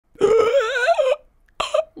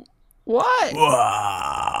What?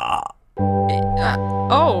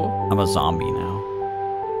 Oh. I'm a zombie now.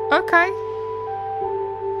 Okay.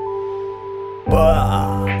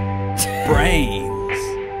 Brains.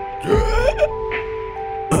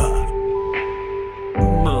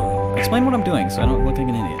 Explain what I'm doing so I don't look like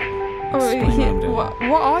an idiot. Oh, Explain what I'm doing.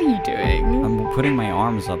 what are you doing? I'm putting my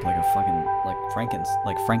arms up like a fucking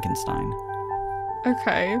Frankenstein.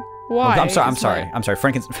 Okay. Why? I'm sorry.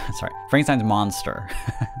 Frankenstein's monster.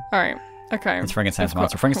 All right. Okay. It's Frankenstein's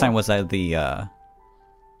monster. Frankenstein was the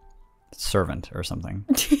servant or something.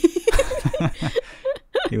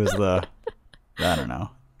 He was I don't know,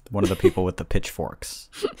 one of the people with the pitchforks.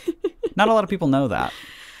 Not a lot of people know that.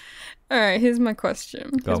 All right. Here's my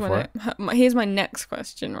question. Here's my next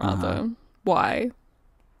question, rather. Why?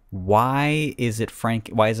 Why is it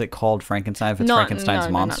called Frankenstein if it's Frankenstein's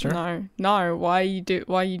monster? No. Why are you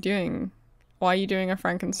doing a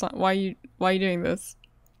Frankenstein? Why are you doing this?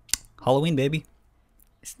 Halloween, baby.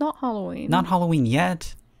 It's not Halloween. Not Halloween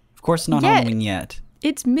yet. Of course, not Halloween yet.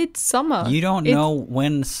 It's midsummer. You don't know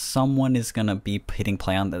when someone is gonna be hitting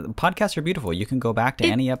play on the podcasts. Are beautiful. You can go back to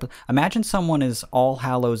any episode. Imagine someone is All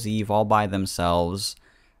Hallows Eve all by themselves.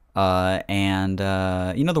 And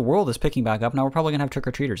the world is picking back up now. We're probably gonna have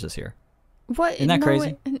trick-or-treaters this year. What? Isn't that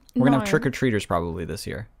crazy? We're gonna have trick-or-treaters probably this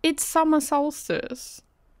year. It's summer solstice.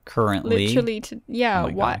 Currently. Literally, oh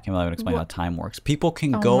my God, I can't believe I would explain how time works. People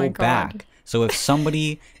can go back. So if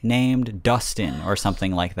somebody named Dustin or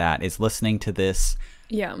something like that is listening to this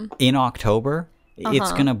in October,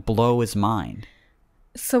 it's gonna blow his mind.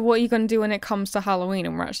 So what are you gonna do when it comes to Halloween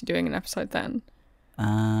and we're actually doing an episode then?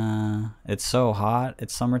 It's so hot.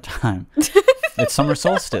 It's summertime. It's summer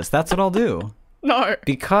solstice. That's what I'll do. No.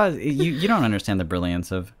 Because you don't understand the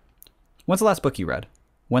brilliance of... When's the last book you read?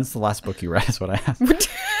 When's the last book you read is what I asked.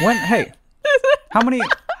 Hey,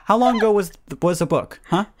 how long ago was a book?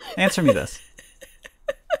 Huh? Answer me this.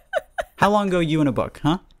 How long ago you in a book,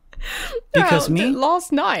 huh? Because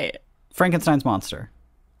last night. Frankenstein's monster.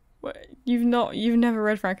 What? You've never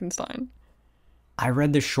read Frankenstein? I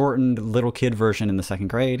read the shortened little kid version in the 2nd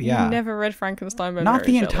grade. Yeah. You never read Frankenstein by Not Mary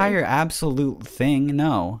the Shelley. entire absolute thing,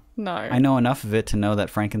 no. No. I know enough of it to know that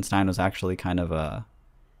Frankenstein was actually kind of a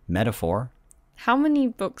metaphor. How many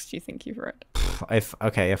books do you think you've read? If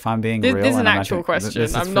I'm being real, this is an actual question.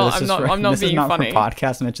 I'm not being funny. This is not for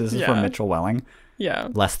podcast, Mitch. This is for Mitchell Welling. Yeah.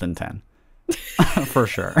 Less than 10. For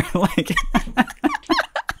sure.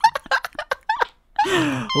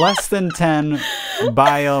 Less than 10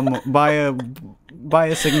 by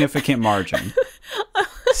a significant margin.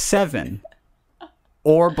 7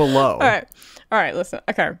 or below. All right. Listen.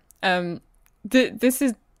 Okay. This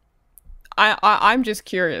is. I'm just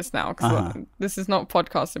curious now because this is not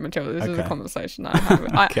podcasting material. This is a conversation I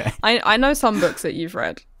have. Okay. I know some books that you've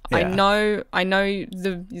read. Yeah. I know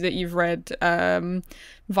that you've read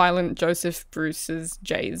Violent Joseph Bruce's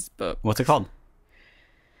Jay's book. What's it called?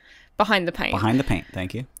 Behind the Paint. Behind the Paint.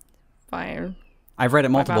 Thank you. I've read it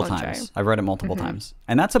multiple times. I've read it multiple times,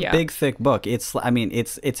 and that's a big, thick book. It's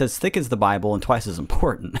as thick as the Bible and twice as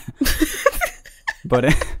important.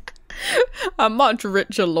 But a much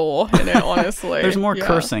richer lore in it, honestly. There's more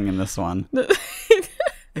cursing in this one.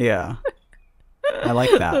 Yeah, I like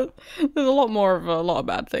that. There's a lot of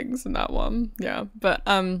bad things in that one. Yeah, but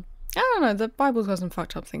I don't know. The Bible's got some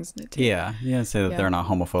fucked up things in it too. Yeah, you can say that they're not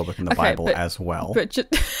homophobic in the Bible as well. But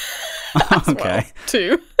okay,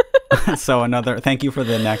 too. So thank you for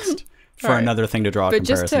the next another thing to draw a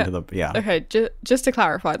comparison to the Okay, just to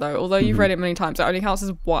clarify though, although you've read it many times, it only counts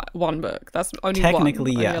as one book. That's only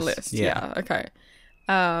technically one yes. on your list. Yeah. Okay.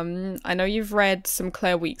 I know you've read some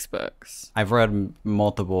Claire Weekes books. I've read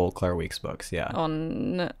multiple Claire Weekes books. Yeah.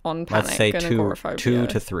 On panic. Let's say and agoraphobia. 2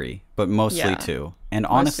 to 3, but mostly 2. And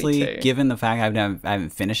honestly, given the fact I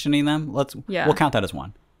haven't finished any of them, we'll count that as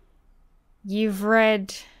 1. You've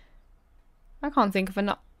read. I can't think of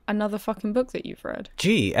another fucking book that you've read.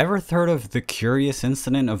 Gee, ever heard of The Curious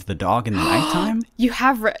Incident of the Dog in the Nighttime? You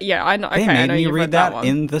have read. Yeah, I know. Okay, they made I know me you've read that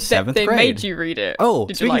in the 7th grade. They made you read it. Oh,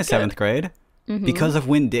 Did speaking you of 7th grade, because of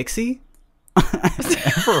Winn-Dixie?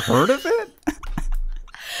 Ever heard of it?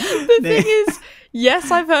 The thing is,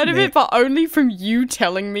 yes, I've heard of it, but only from you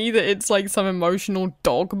telling me that it's like some emotional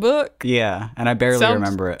dog book. Yeah, and I barely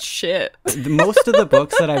remember it. Shit. Most of the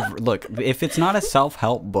books that if it's not a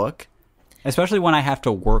self-help book, especially when I have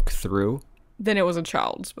to work through, then it was a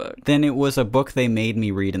child's book. Then it was a book they made me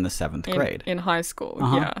read in the 7th grade. In high school,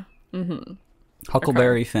 yeah. Mm-hmm.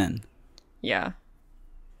 Huckleberry Finn. Yeah.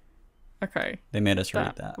 Okay. They made us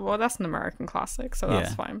read that. Well, that's an American classic, so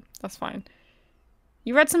that's fine. That's fine.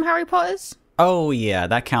 You read some Harry Potters? Oh, yeah.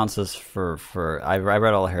 That counts as for I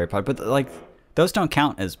read all of Harry Potter. But, Those don't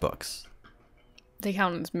count as books. They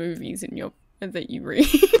count as movies that you read.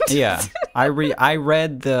 Yeah, I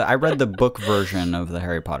read the book version of the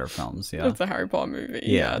Harry Potter films. Yeah, of the Harry Potter movie.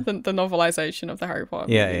 Yeah, the novelization of the Harry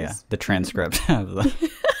Potter. Yeah, movies. yeah, the transcript of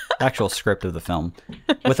the actual script of the film,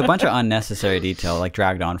 with a bunch of unnecessary detail, like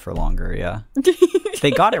dragged on for longer. Yeah,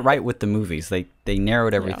 they got it right with the movies. They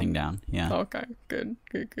narrowed everything down. Yeah. Okay. Good.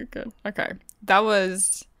 Okay, that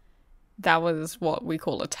was what we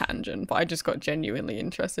call a tangent, but I just got genuinely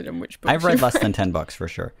interested in which books I've read less than 10 books for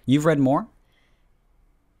sure. You've read more?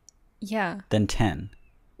 Yeah. Than 10?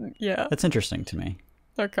 Yeah. That's interesting to me.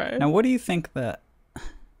 Okay. Now, what do you think that...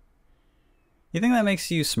 You think that makes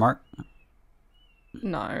you smart?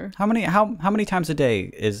 No. How many times a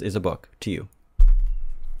day is a book to you?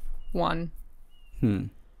 1.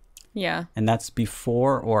 Yeah. And that's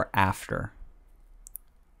before or after?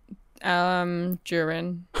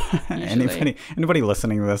 During. Usually. Anybody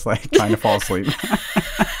listening to this, like, trying to fall asleep?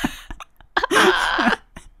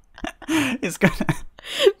 It's gonna...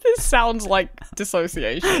 This sounds like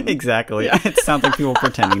dissociation. Exactly. Yeah. It sounds like people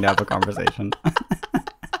pretending to have a conversation.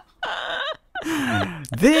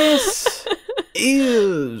 This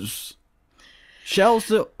is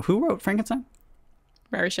who wrote Frankenstein?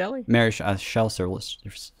 Mary Shelley. Shel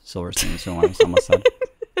Silverstein is who I almost said.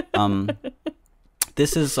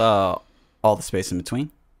 This is all the space in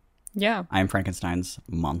between. Yeah. I am Frankenstein's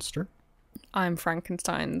monster. I'm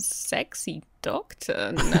Frankenstein's sexy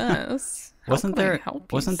doctor nurse. Wasn't there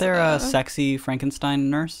a sexy Frankenstein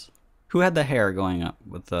nurse? Who had the hair going up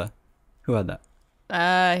with the... Who had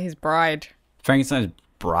that? His bride. Frankenstein's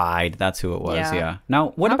bride. That's who it was. Yeah.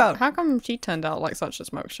 Now, how come she turned out like such a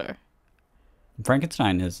smoke show?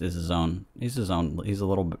 Frankenstein is his own. He's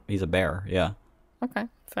a bear. Yeah. Okay.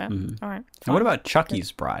 Fair. All right. And what about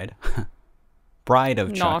Chucky's bride? Bride of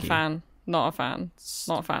Chucky. Not a fan. Not a fan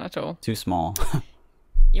at all. Too small.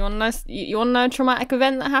 You want to know a traumatic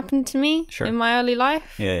event that happened to me in my early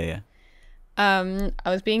life? Yeah. I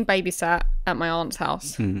was being babysat at my aunt's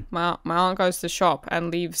house. My aunt goes to shop and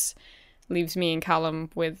leaves me and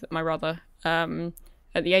Callum with my brother.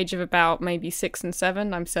 At the age of about maybe 6 and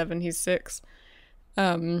 7. I'm 7, he's 6.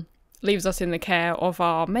 Leaves us in the care of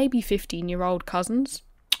our maybe 15-year-old cousins.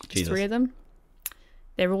 Just 3 of them.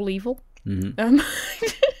 They're all evil.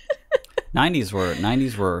 90s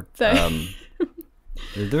were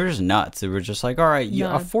they're just nuts. They were just like, all right, a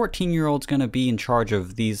 14-year-old's gonna be in charge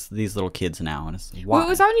of these little kids now, and it's why? Well, it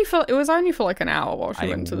was only for like an hour while she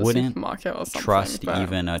went to the supermarket or something. Trust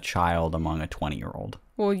even a child among a 20-year-old.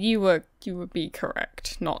 Well, you would be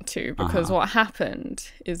correct not to, because what happened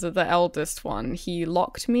is that the eldest one, he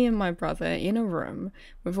locked me and my brother in a room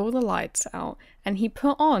with all the lights out, and he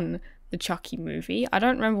put on the Chucky movie. I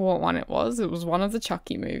don't remember what one it was. It was one of the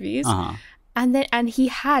Chucky movies. And he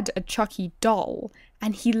had a Chucky doll,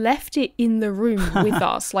 and he left it in the room with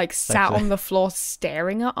us, like sat on the floor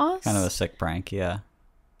staring at us. Kind of a sick prank, yeah.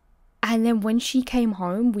 And then when she came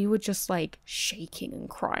home, we were just like shaking and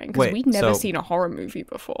crying because we'd never seen a horror movie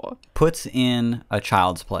before. Puts in a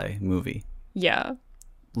Child's Play movie. Yeah.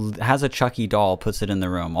 Has a Chucky doll, puts it in the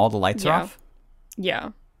room. All the lights are off? Yeah.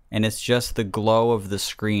 And it's just the glow of the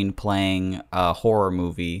screen playing a horror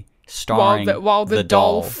movie starring while the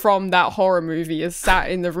doll from that horror movie is sat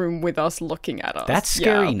in the room with us looking at us. That's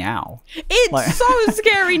scary now. It's so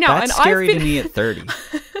scary now. That's scary to me at 30.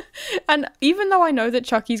 And even though I know that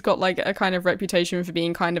Chucky's got like a kind of reputation for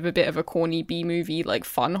being kind of a bit of a corny B-movie, like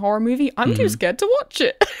fun horror movie, I'm too scared to watch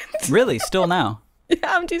it. Really? Still now?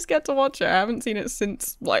 Yeah, I'm too scared to watch it. I haven't seen it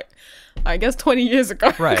since like, I guess 20 years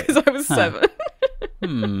ago. Right. Because I was 7.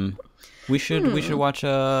 We should watch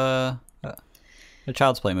a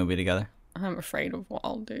Child's Play movie together. I'm afraid of what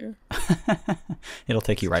I'll do. It'll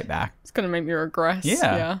take you right back. It's going to make me regress.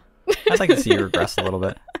 Yeah. I'd like to see you regress a little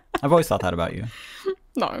bit. I've always thought that about you.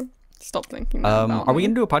 No. Stop thinking that about Are we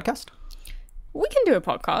going to do a podcast? We can do a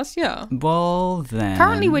podcast, yeah. Well, then...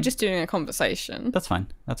 Currently, we're just doing a conversation. That's fine.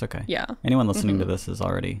 That's okay. Yeah. Anyone listening to this is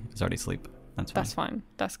already asleep. That's fine. That's fine.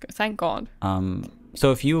 That's good. Thank God.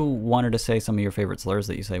 So if you wanted to say some of your favorite slurs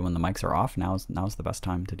that you say when the mics are off, now's the best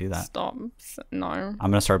time to do that. Stop. No. I'm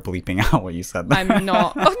going to start bleeping out what you said. I'm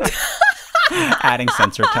not. Adding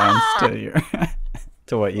censor tones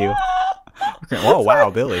to what you... Okay. Oh, wow,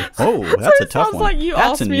 Billy. Oh, that's a tough one. Sounds like you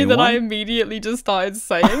asked me that I immediately just started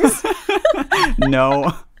saying.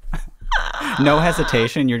 No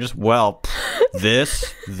hesitation. You're just,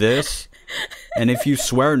 this, and if you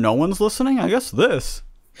swear no one's listening, I guess this.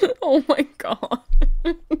 Oh my God.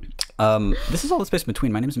 This is all the space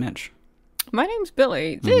between. My name's Mitch. My name's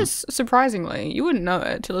Billy. This, surprisingly, you wouldn't know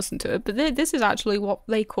it to listen to it, but this is actually what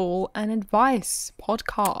they call an advice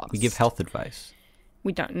podcast. We give health advice.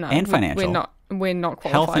 We don't know. And financial. We're not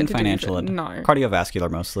qualified health and to financial. do No. Cardiovascular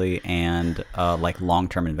mostly, and like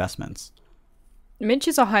long-term investments. Mitch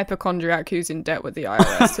is a hypochondriac who's in debt with the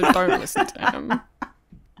IRS, so don't listen to him.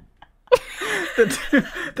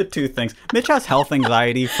 The two things. Mitch has health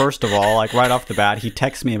anxiety, first of all. Like, right off the bat, he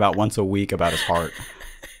texts me about once a week about his heart,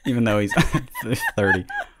 even though he's 30.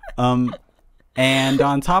 And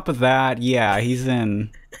on top of that, yeah, he's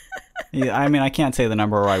in... I mean, I can't say the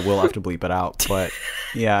number or I will have to bleep it out, but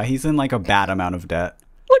yeah, he's in like a bad amount of debt.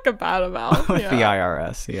 Like a bad amount. With the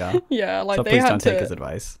IRS, yeah. Yeah, like so they please had don't to take his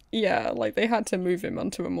advice. Yeah, like they had to move him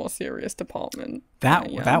onto a more serious department.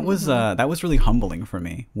 That was really humbling for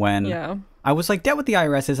me when I was like, debt with the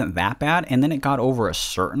IRS isn't that bad, and then it got over a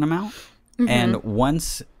certain amount, and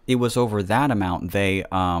once it was over that amount, they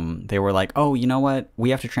were like, oh, you know what, we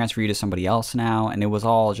have to transfer you to somebody else now, and it was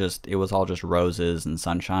all just roses and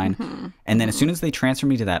sunshine. And then as soon as they transfer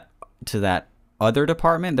me to that other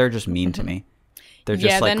department, they're just mean to me. They're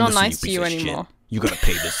just like, they're not nice to you anymore. You gotta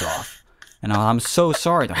pay this off. And I'm so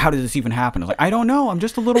sorry. How did this even happen? I was like, I don't know. I'm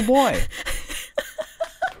just a little boy.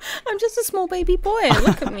 I'm just a small baby boy.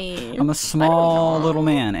 Look at me. I'm a small little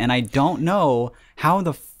man, and I don't know how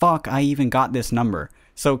the fuck I even got this number.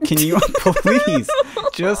 So can you please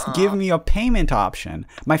just give me a payment option?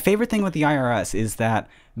 My favorite thing with the IRS is that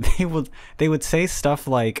they would say stuff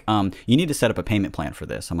like, you need to set up a payment plan for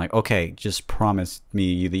this. I'm like, okay, just promise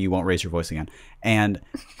me that you won't raise your voice again. And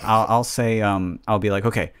I'll say, I'll be like,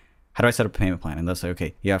 okay, how do I set up a payment plan? And they'll say,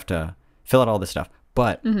 okay, you have to fill out all this stuff.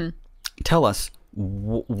 But tell us,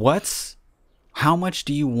 how much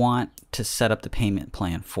do you want to set up the payment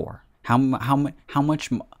plan for? How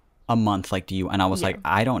much a month, like, do you? And I was like,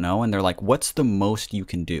 I don't know. And they're like, what's the most you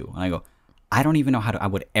can do? And I go, I don't even know how I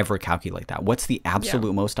would ever calculate that. What's the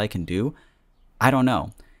absolute most I can do? I don't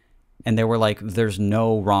know. And they were like, there's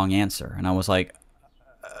no wrong answer. And I was like,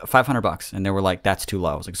 $500. And they were like, that's too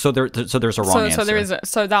low. I was like, so there's a wrong answer.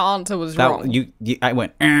 So that answer was wrong. I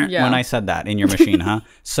went, when I said that in your machine, huh?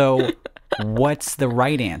 So what's the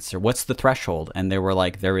right answer? What's the threshold? And they were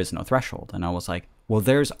like, there is no threshold. And I was like, well,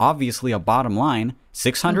 there's obviously a bottom line,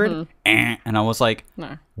 600. And I was like,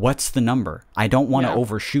 no. What's the number? I don't want to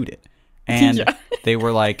overshoot it. And they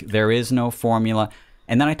were like, there is no formula.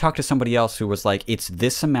 And then I talked to somebody else who was like, it's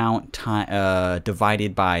this amount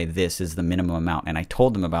divided by this is the minimum amount. And I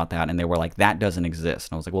told them about that, and they were like, that doesn't exist.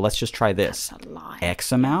 And I was like, well, let's just try this. That's a lie.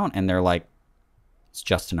 X amount. And they're like, it's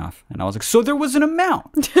just enough. And I was like, so there was an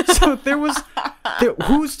amount. So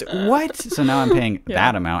what? So now I'm paying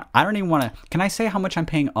that amount. I don't even want to. Can I say how much I'm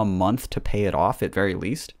paying a month to pay it off at very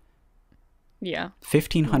least? Yeah.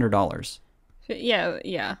 $1,500.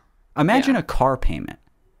 Yeah. Imagine a car payment.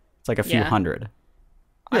 It's like a few hundred.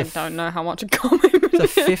 I don't know how much a car payment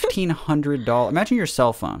is. It's a $1,500. Imagine your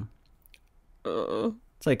cell phone.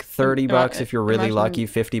 It's like $30 if you're really lucky,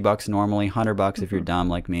 $50 normally, $100 if you're dumb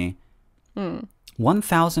like me.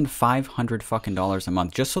 $1,500 fucking dollars a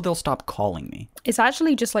month just so they'll stop calling me. It's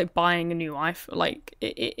actually just like buying a new iPhone. Like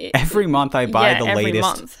every month I buy the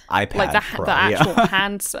latest iPad like the Pro. The actual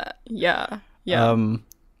handset. Yeah.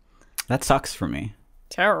 That sucks for me.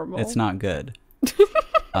 Terrible. It's not good.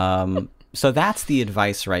 So that's the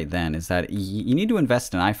advice right then, is that you need to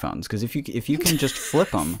invest in iPhones, because if you can just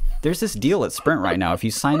flip them, there's this deal at Sprint right now. If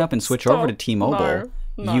you sign up and switch over to T-Mobile,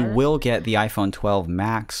 you will get the iPhone 12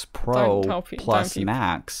 Max Pro plus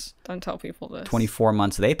Max. Don't tell people this. 24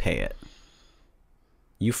 months they pay it.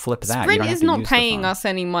 You flip that. Sprint is not paying us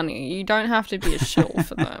any money. You don't have to be a shill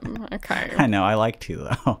for them. Okay. I know. I like to,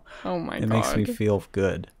 though. Oh my god. It makes me feel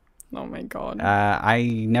good. Oh my god. I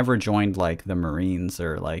never joined like the Marines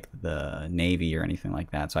or like the Navy or anything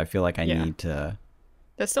like that, so I feel like I need to.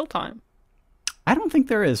 There's still time. I don't think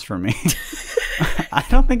there is for me. I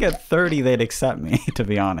don't think at 30 they'd accept me, to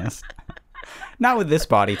be honest. Not with this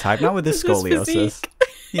body type, not with this scoliosis.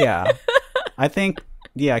 Yeah. I think,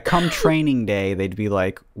 come training day, they'd be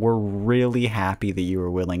like, we're really happy that you were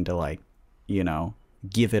willing to, like,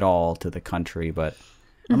 give it all to the country. But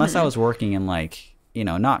unless I was working in, like,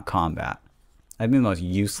 not combat, I'd be the most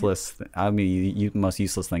useless. The most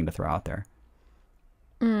useless thing to throw out there.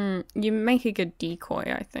 You make a good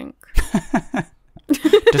decoy, I think.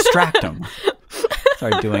 Distract him.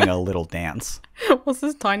 Start doing a little dance. What's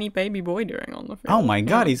this tiny baby boy doing on the field? Oh my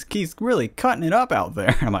god, he's really cutting it up out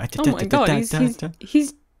there. I'm like, oh my god, he's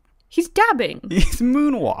dabbing. He's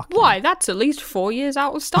moonwalking. Why? That's at least 4 years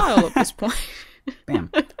out of style at this point. Bam.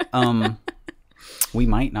 We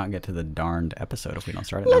might not get to the darned episode if we don't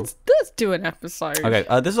start it Let's do an episode. now.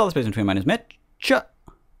 Okay, this is All the Space Between. My name is Mitch. My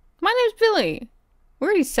name's Billy. We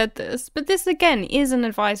already said this, but this again is an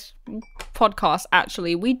advice podcast,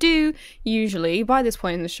 actually. We do usually, by this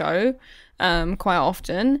point in the show, quite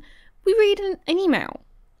often, we read an email.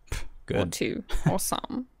 Good. Or two, or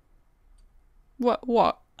some.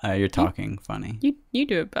 What? You're talking funny. You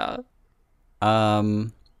do it better.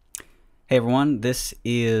 Hey everyone, this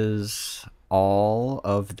is all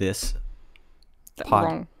of this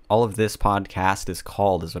Wrong. All of this podcast is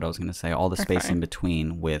called, is what I was going to say, All the Space in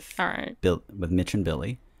Between with All right. with Mitch and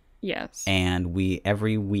Billy. Yes. And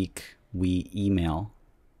every week we email.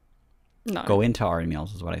 No. Go into our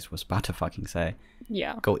emails is what I was about to fucking say.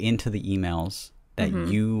 Yeah. Go into the emails that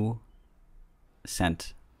you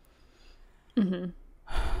sent. My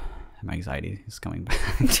anxiety is coming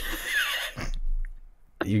back.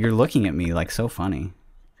 You're looking at me like so funny.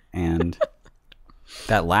 And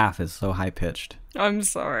that laugh is so high pitched. I'm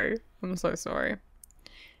sorry. I'm so sorry.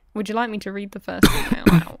 Would you like me to read the first email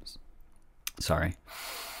out? Sorry.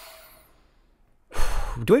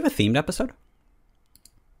 Do we have a themed episode?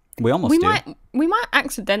 We almost do. We might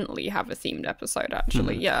accidentally have a themed episode,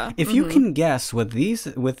 actually. Yeah. If you can guess what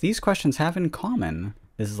these questions have in common,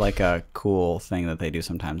 this is like a cool thing that they do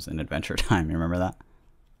sometimes in Adventure Time. You remember that?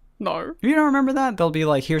 No. You don't remember that? They'll be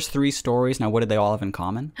like, here's 3 stories. Now, what did they all have in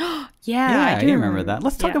common? Yeah, I do you remember that.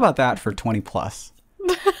 Let's talk about that for 20 plus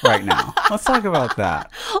right now. Let's talk about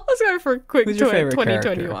that. Let's go for a quick Who's your favorite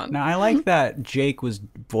 2021. character? Now, I like that Jake was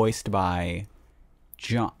voiced by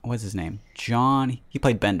John. What's his name? John. He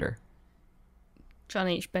played Bender. John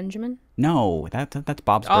H. Benjamin? No, that's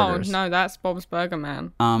Bob's Burgers. Oh, no, that's Bob's Burger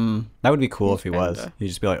Man. That would be cool if he was. Bender. He'd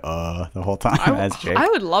just be like, the whole time as Jake. I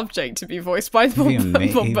would love Jake to be voiced by Bob He'd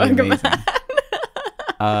be Burger amazing.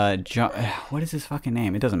 Man. John, what is his fucking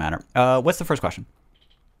name? It doesn't matter. What's the first question?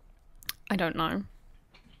 I don't know.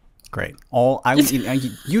 Great.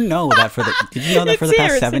 You know that for the did you know that for the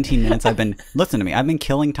past 17 minutes I've been listen to me. I've been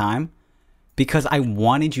killing time because I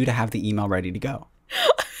wanted you to have the email ready to go.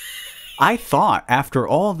 I thought after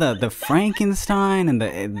all the Frankenstein and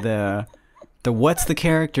the what's the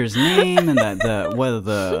character's name and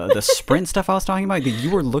the sprint stuff I was talking about that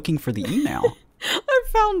you were looking for the email. I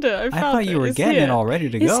found it. I thought you were getting it all ready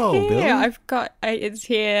to go, here. Billy. It's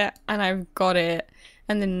here, and I've got it.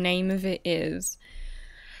 And the name of it is,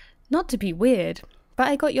 not to be weird, but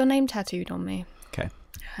I got your name tattooed on me. Okay.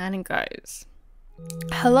 And it goes,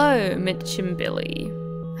 hello, Mitch and Billy.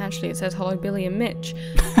 Actually, it says hello, Billy and Mitch.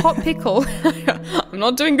 Hot pickle. I'm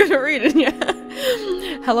not doing good at reading yet.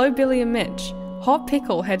 Hello, Billy and Mitch. Hot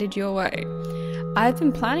pickle headed your way. I've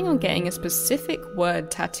been planning on getting a specific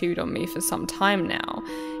word tattooed on me for some time now.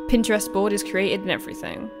 Pinterest board is created and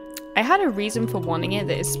everything. I had a reason for wanting it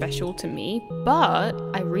that is special to me, but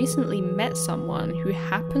I recently met someone who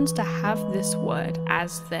happens to have this word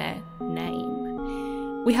as their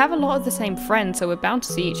name. We have a lot of the same friends, so we're bound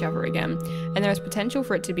to see each other again, and there is potential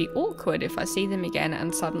for it to be awkward if I see them again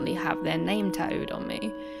and suddenly have their name tattooed on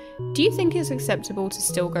me. Do you think it's acceptable to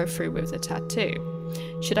still go through with the tattoo?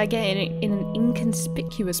 Should I get it in an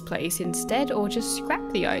inconspicuous place instead, or just scrap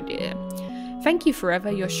the idea? Thank you forever,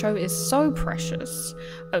 your show is so precious.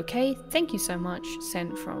 Okay, thank you so much,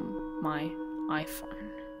 sent from my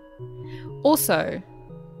iPhone. Also,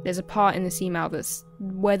 there's a part in this email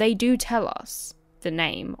where they do tell us the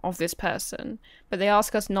name of this person, but they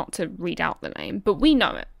ask us not to read out the name, but we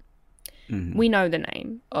know it. Mm-hmm. We know the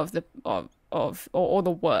name of the or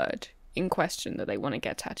the word in question that they want to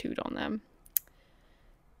get tattooed on them.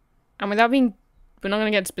 And without being, we're not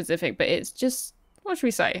going to get specific, but it's just, what should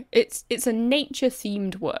we say? It's a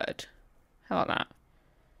nature-themed word. How about that?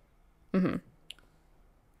 Mm-hmm.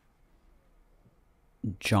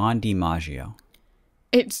 John DiMaggio.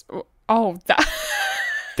 It's, oh, that...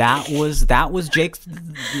 that was Jake's,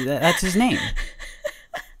 that's his name.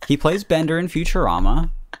 He plays Bender in Futurama.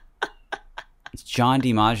 It's John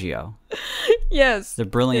DiMaggio. Yes. The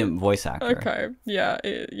brilliant voice actor. Okay. Yeah,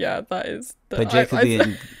 that is... But Jake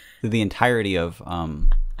the entirety of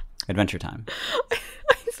Adventure Time.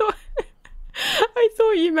 I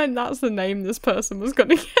thought you meant that's the name this person was going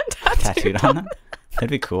to get tattooed on them.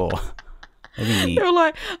 That'd be cool. That'd be neat. They were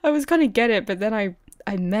like, I was going to get it, but then I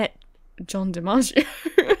met John DiMaggio.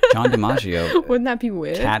 John DiMaggio. Wouldn't that be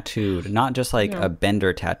weird? Tattooed. Not just like a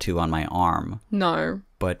Bender tattoo on my arm. No.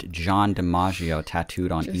 But John DiMaggio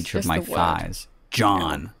tattooed on each of my thighs.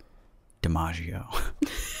 John DiMaggio.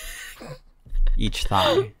 Each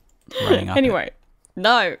thigh. Running up anyway,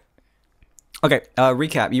 no. Okay,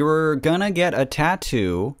 recap. You were gonna get a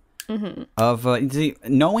tattoo of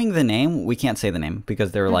knowing the name. We can't say the name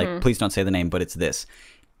because they're like, please don't say the name, but it's this.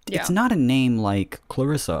 Yeah. It's not a name like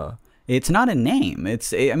Clarissa. It's not a name.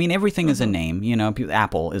 I mean, everything is a name. You know,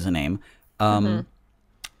 Apple is a name.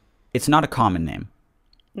 It's not a common name.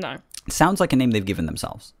 No. It sounds like a name they've given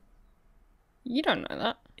themselves. You don't know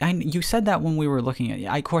that. You said that when we were looking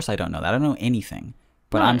at. Of course, I don't know that. I don't know anything.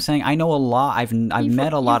 But I'm saying I know a lot. I've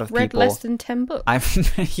met a lot of people. You've read less than 10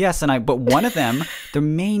 books. Yes, but one of them, the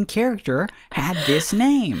main character, had this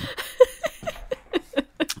name.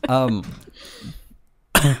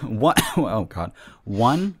 What? Oh God.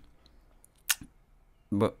 One.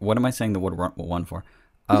 But what am I saying the word one for?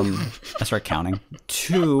 I start counting.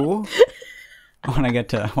 2. When I get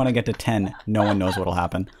to 10, no one knows what'll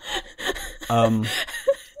happen.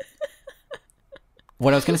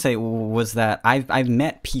 What I was gonna say was that I've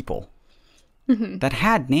met people that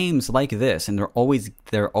had names like this, and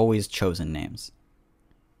they're always chosen names.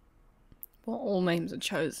 Well, all names are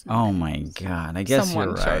chosen. Oh my God! I guess someone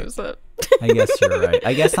you're right. chose it. I guess you're right.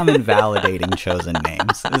 I guess I'm invalidating chosen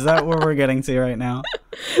names. Is that where we're getting to right now?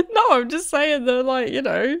 No, I'm just saying that, like, you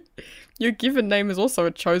know, your given name is also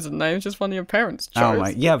a chosen name. It's just one of your parents chose. Oh my,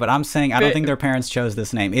 yeah, but I'm saying I don't think their parents chose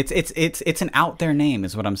this name. It's an out there name,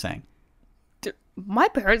 is what I'm saying. My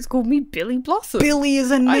parents called me Billy Blossom. Billy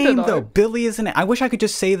is a name, though. Billy is a name. I wish I could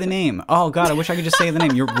just say the name. Oh, God, I wish I could just say the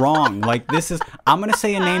nname. You're wrong. Like, I'm going to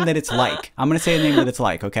say a name that it's like.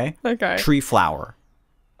 Okay? Okay. Tree flower.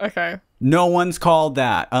 Okay. No one's called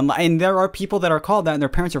that. And there are people that are called that, and their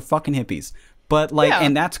parents are fucking hippies. But, like,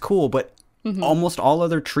 and that's cool. But almost all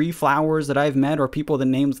other tree flowers that I've met, or people, the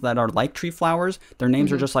names that are like tree flowers, their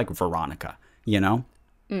names are just like Veronica, you know?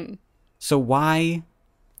 So why...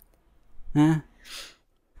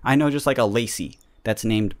 I know just like a Lacey that's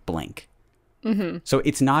named blank. So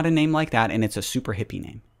it's not a name like that, and it's a super hippie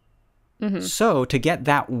name. So to get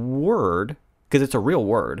that word, because it's a real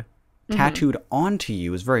word, tattooed onto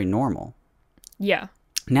you is very normal. Yeah.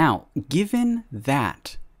 Now, given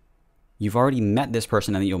that you've already met this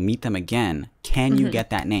person and that you'll meet them again, can you get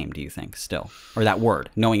that name, do you think, still? Or that word,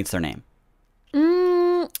 knowing it's their name?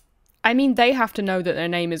 I mean, they have to know that their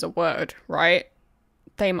name is a word, right?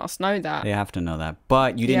 They must know that. They have to know that.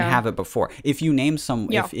 But you didn't have it before. If you name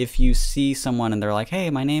if you see someone and they're like,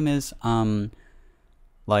 hey, my name is Moon.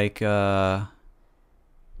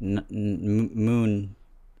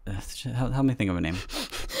 Help me think of a name.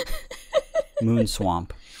 Moon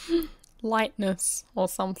Swamp. Lightness or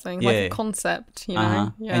something. Like a concept, you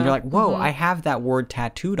know? Yeah. And you're like, whoa, I have that word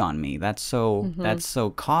tattooed on me. That's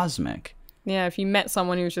so cosmic. Yeah, if you met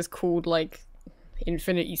someone who was just called like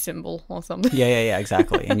infinity symbol or something. Yeah,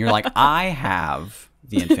 exactly. And you're like, I have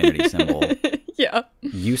the infinity symbol. Yeah.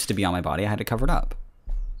 Used to be on my body. I had to cover it up.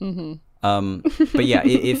 But yeah,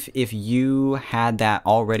 if you had that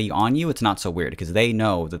already on you, it's not so weird because they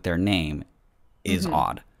know that their name is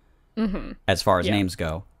odd as far as names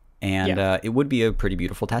go. And it would be a pretty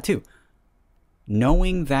beautiful tattoo.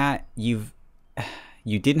 Knowing that you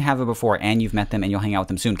didn't have it before and you've met them and you'll hang out with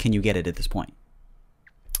them soon, can you get it at this point?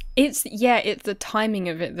 It's the timing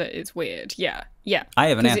of it that is weird. Yeah. I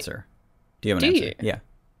have an answer. Do you have an answer? You? Yeah.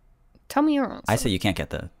 Tell me your answer. I say you can't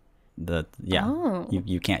get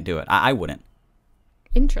you can't do it. I wouldn't.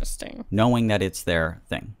 Interesting. Knowing that it's their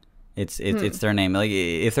thing. It's their name. Like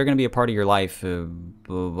if they're going to be a part of your life, blah,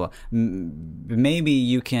 blah, blah. Maybe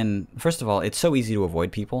you can. First of all, it's so easy to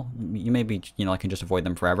avoid people. You maybe can just avoid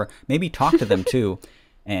them forever. Maybe talk to them too,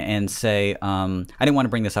 and say, I didn't want to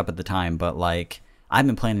bring this up at the time, but like I've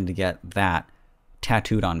been planning to get that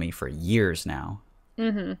tattooed on me for years now.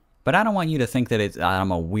 But I don't want you to think that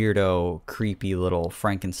I'm a weirdo, creepy little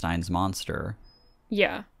Frankenstein's monster.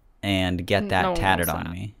 Yeah. And get that tatted on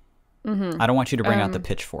me. I don't want you to bring out the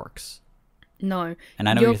pitchforks. No. And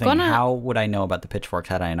I know you're thinking, how would I know about the pitchforks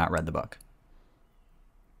had I not read the book?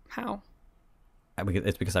 How?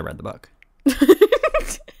 It's because I read the book.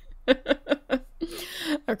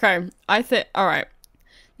 Okay. All right.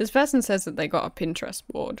 This person says that they got a Pinterest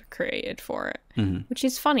board created for it, which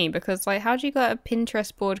is funny because, like, how do you get a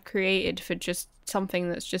Pinterest board created for just something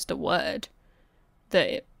that's just a word?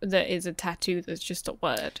 That is a tattoo that's just a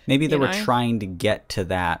word. Maybe they were trying to get to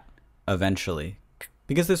that eventually.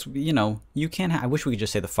 Because this, you can't... I wish we could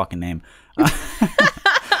just say the fucking name.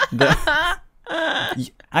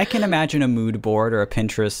 I can imagine a mood board or a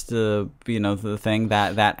Pinterest, the thing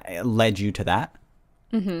that led you to that.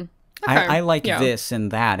 Okay. I like this and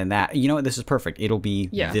that and that. You know what? This is perfect. It'll be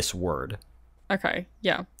this word. Okay.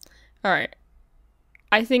 Yeah. All right.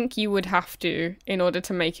 I think you would have to, in order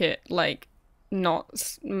to make it, like,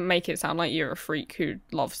 not make it sound like you're a freak who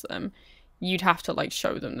loves them, you'd have to like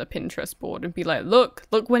show them the Pinterest board and be like, look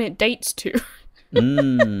when it dates to.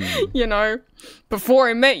 You know, before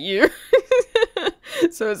I met you.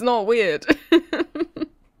 So it's not weird.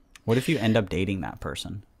 What if you end up dating that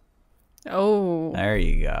person? Oh. There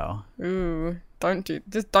you go. Ooh. Don't do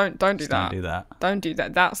that. Don't do that. Don't do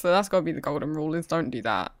that. That's gotta be the golden rule, is don't do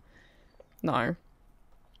that. No.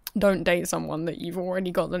 Don't date someone that you've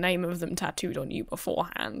already got the name of them tattooed on you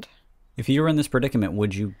beforehand. If you were in this predicament,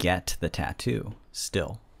 would you get the tattoo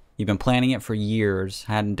still? You've been planning it for years,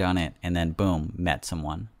 hadn't done it, and then boom, met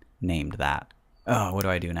someone named that. Oh, what do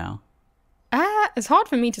I do now? It's hard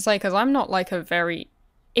for me to say because I'm not like a very...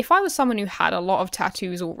 If I was someone who had a lot of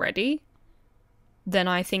tattoos already, then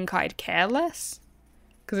I think I'd care less.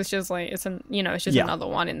 Because it's just like, it's just another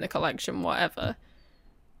one in the collection, whatever.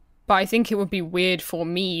 But I think it would be weird for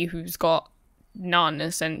me, who's got none,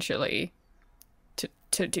 essentially,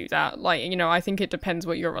 to do that. Like, you know, I think it depends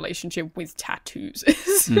what your relationship with tattoos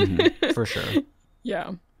is. For sure.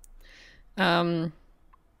 Yeah.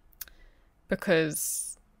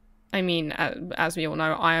 Because, I mean, as we all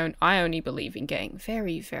know, I only believe in getting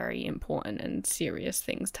very, very important and serious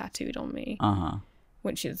things tattooed on me.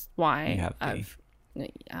 Which is why We're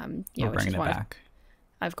bringing it back.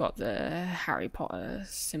 I've got the Harry Potter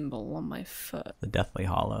symbol on my foot. The Deathly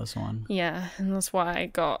Hallows one. Yeah, and that's why I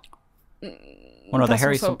got... Well, no, the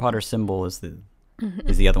Harry Potter symbol is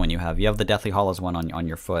the other one you have. You have the Deathly Hallows one on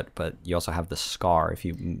your foot, but you also have the scar if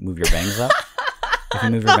you move your bangs up. If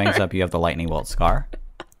you move your bangs up, you have the lightning bolt scar.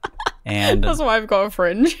 And that's why I've got a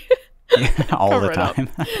fringe. All the time.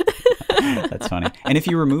 That's funny. And if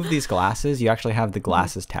you remove these glasses, you actually have the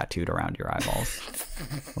glasses tattooed around your eyeballs.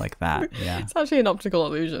 Like that, yeah. It's actually an optical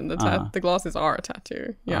illusion. The glasses are a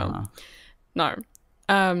tattoo. Yeah. No.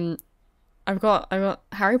 I've got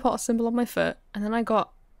Harry Potter symbol on my foot, and then I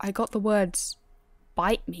got the words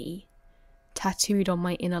 "bite me" tattooed on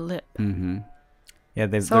my inner lip. Yeah,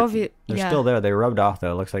 they're still there. They rubbed off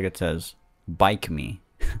though. It looks like it says "bike me,"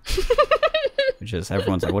 which is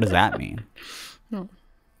everyone's like, what does that mean?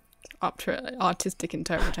 Up to artistic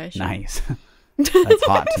interpretation. Nice. That's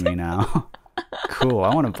hot to me now. Cool.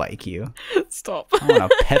 I want to bike you. Stop. I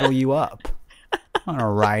want to pedal you up. I want to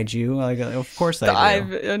ride you. Like, of course I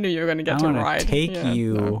do. I knew you were going to get to ride. I want to take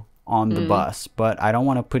you on the bus, but I don't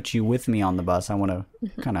want to put you with me on the bus. I want to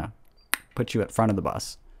kind of put you at front of the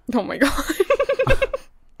bus. Oh my god.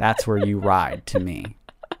 That's where you ride to me.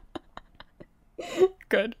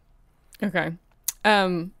 Good. Okay.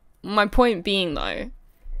 My point being though,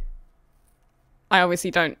 I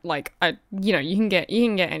obviously don't like, you can get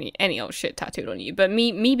any old shit tattooed on you, but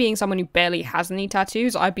me being someone who barely has any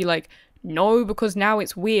tattoos, I'd be like, no, because now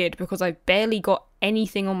it's weird because I've barely got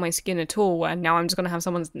anything on my skin at all, and now I'm just gonna have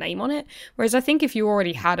someone's name on it. Whereas I think if you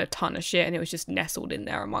already had a ton of shit and it was just nestled in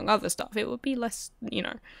there among other stuff, it would be less,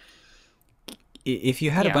 If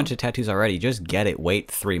you had a bunch of tattoos already, just get it,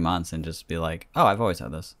 wait 3 months, and just be like, oh, I've always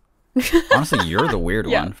had this. Honestly, you're the weird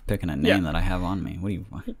one for picking a name that I have on me. What do you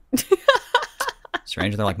want?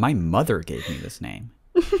 Strange. They're like, my mother gave me this name.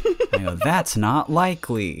 I go, that's not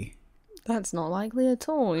likely. That's not likely at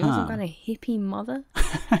all. You have some kind of hippie mother.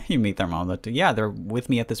 You meet their mom. They're with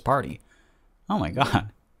me at this party. Oh my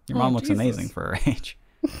god, your mom looks amazing for her age.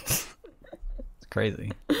 It's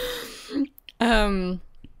crazy.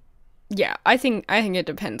 Yeah, I think it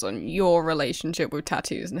depends on your relationship with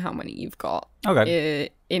tattoos and how many you've got. Okay.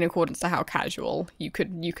 In accordance to how casual you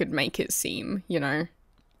could make it seem.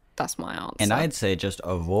 That's my answer. And I'd say just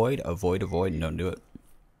avoid, and don't do it.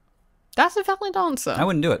 That's a valid answer. I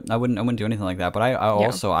wouldn't do it. I wouldn't do anything like that. But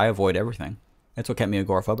I avoid everything. That's what kept me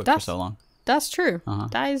agoraphobic for so long. That's true.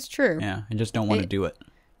 That is true. Yeah, I just don't want to do it.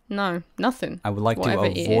 No, nothing. I would like to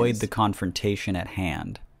avoid the confrontation at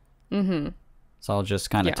hand. So I'll just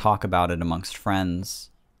kind of talk about it amongst friends,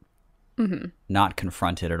 not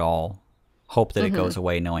confront it at all, hope that it goes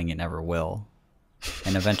away knowing it never will.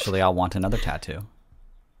 And eventually I'll want another tattoo.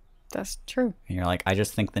 That's true. And you're like, I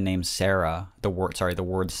just think the name Sarah, the word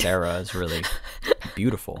Sarah is really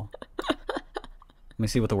beautiful. Let me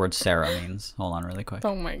see what the word Sarah means. Hold on really quick.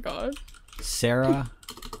 Oh my god. Sarah,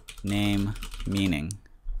 name, meaning.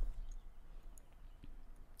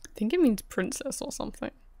 I think it means princess or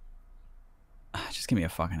something. Just give me a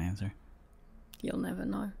fucking answer. You'll never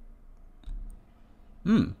know.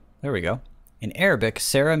 There we go. In Arabic,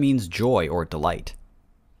 Sarah means joy or delight.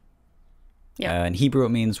 Yeah. In Hebrew, it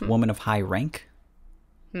means woman of high rank.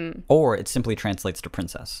 Or it simply translates to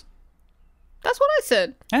princess. That's what I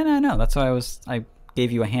said. And I know. That's why I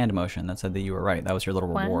gave you a hand motion that said that you were right. That was your little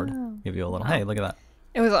reward. Give you a little, hey, look at that.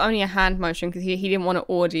 It was only a hand motion because he didn't want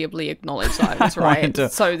to audibly acknowledge that I was right,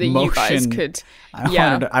 so that motion, you guys could.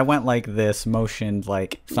 Yeah, I went like this, motioned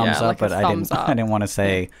like thumbs up, like but I up. didn't want to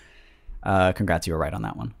say, congrats, you were right on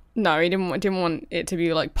that one. No, he didn't want it to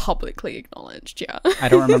be like publicly acknowledged. Yeah. I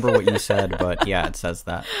don't remember what you said, but yeah, it says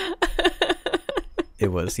that.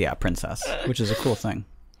 It was princess, which is a cool thing.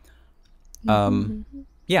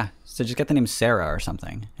 Yeah, so just get the name Sarah or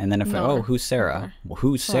something, and then who's Sarah? Well,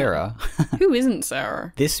 who's Sarah? Who isn't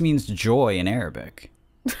Sarah? This means joy in Arabic.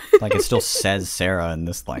 Like it still says Sarah in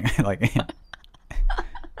this thing. Like,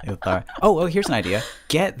 here's an idea.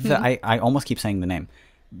 Get the I almost keep saying the name,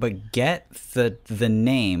 but get the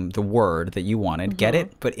name, the word that you wanted. Get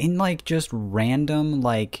it, but in like just random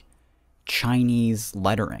like Chinese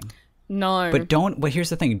lettering. No, but here's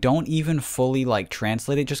the thing. Don't even fully like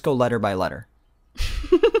translate it. Just go letter by letter.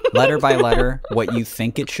 Letter by letter what you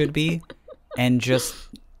think it should be, and just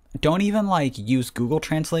don't even like use Google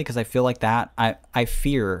Translate, because I feel like that I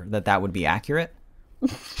fear that would be accurate.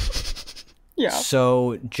 Yeah,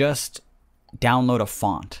 so just download a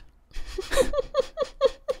font.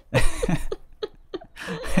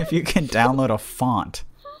 If you can download a font.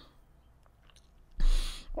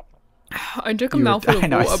 I took a mouthful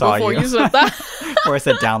of water before you said that. Or I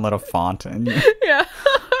said download a font, and yeah,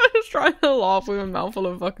 I was trying to laugh with a mouthful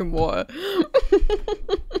of fucking water.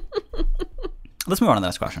 Let's move on to the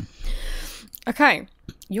next question. Okay,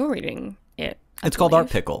 you're reading it. It's called Art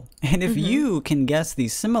Pickle, and if you can guess the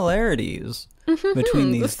similarities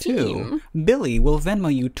between these two, Billy will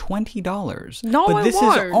Venmo you $20. No, but this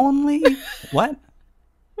won't. Is only what?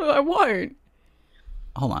 I won't.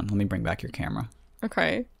 Hold on, let me bring back your camera.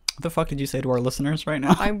 Okay. What the fuck did you say to our listeners right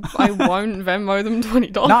now? I won't Venmo them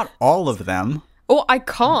 $20. Not all of them. Oh, I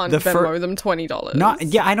can't Venmo them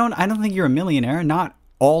 $20. I don't think you're a millionaire. Not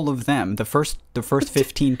all of them. The first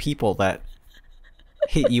 15 people that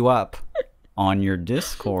hit you up on your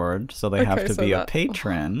Discord, so they have to be a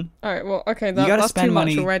patron. All right, well, okay, that's too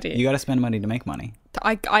much already. You got to spend money to make money.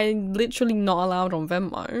 I'm literally not allowed on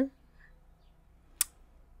Venmo.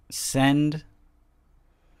 Send.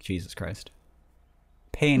 Jesus Christ.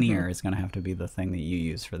 Payoneer is going to have to be the thing that you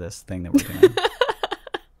use for this thing that we're doing.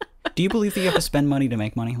 Do you believe that you have to spend money to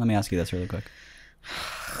make money? Let me ask you this really quick.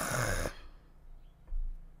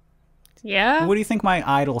 Yeah? What do you think my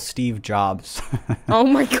idol Steve Jobs oh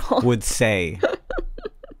my God. would say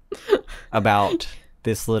about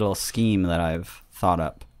this little scheme that I've thought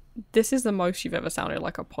up? This is the most you've ever sounded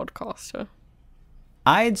like a podcaster.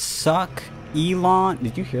 I'd suck Elon.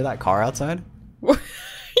 Did you hear that car outside?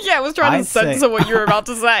 Yeah, I was trying to censor what you were about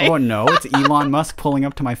to say. Oh no, it's Elon Musk pulling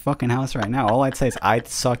up to my fucking house right now. All I'd say is I'd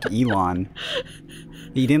suck Elon.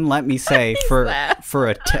 He didn't let me say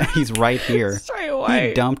he's right here. Straight away.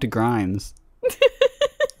 He dumped Grimes.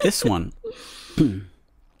 This one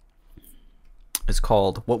is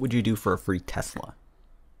called "What Would You Do for a Free Tesla?"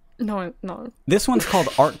 No. This one's called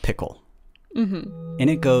Art Pickle. And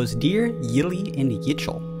it goes, "Dear Yilly and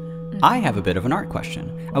Yitchell, I have a bit of an art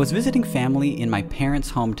question. I was visiting family in my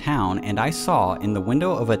parents' hometown, and I saw in the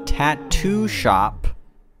window of a tattoo shop."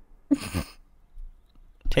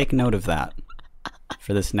 Take note of that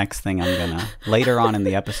for this next thing I'm gonna... Later on in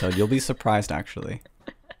the episode, you'll be surprised, actually,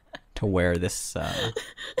 to where this...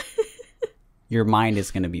 your mind is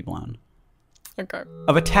gonna be blown. Okay.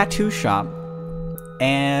 Of a tattoo shop,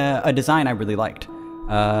 and a design I really liked.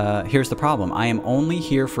 Here's the problem. I am only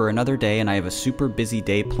here for another day, and I have a super busy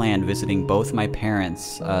day planned visiting both my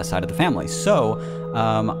parents' side of the family. So,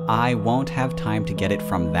 I won't have time to get it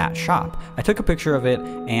from that shop. I took a picture of it,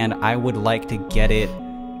 and I would like to get it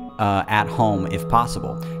at home if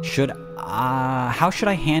possible. How should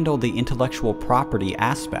I handle the intellectual property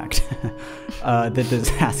aspect?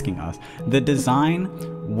 Asking us. The design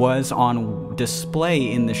was on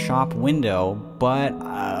display in the shop window, but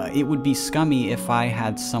it would be scummy if I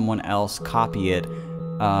had someone else copy it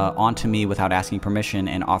onto me without asking permission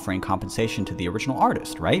and offering compensation to the original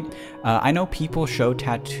artist, right? I know people show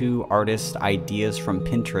tattoo artist ideas from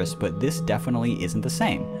Pinterest, but this definitely isn't the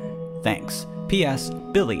same. Thanks. P.S.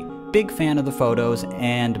 Billy, big fan of the photos,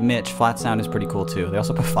 and Mitch, flat sound is pretty cool too. They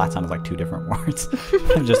also put flat sound as like 2 different words.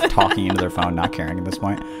 I'm just talking into their phone, not caring at this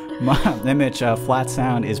point. And Mitch, flat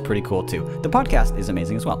sound is pretty cool too. The podcast is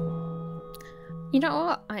amazing as well. You know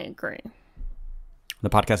what? I agree. The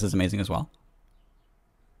podcast is amazing as well?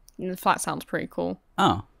 The flat sound's pretty cool.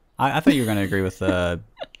 Oh. I thought you were going to agree with the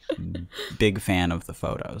big fan of the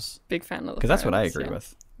photos. Big fan of the photos. Because that's what I agree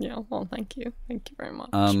with. Yeah, well, thank you. Thank you very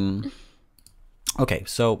much. Okay,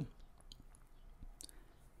 so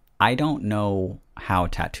I don't know how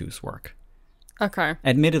tattoos work. Okay.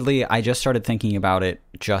 Admittedly, I just started thinking about it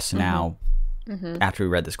just now after we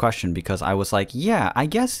read this question, because I was like, yeah, I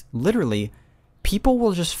guess literally people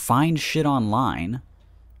will just find shit online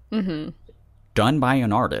done by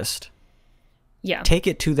an artist, take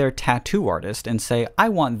it to their tattoo artist and say, I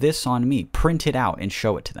want this on me, print it out and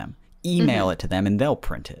show it to them, email it to them, and they'll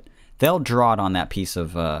print it. They'll draw it on that piece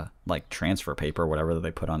of like transfer paper or whatever that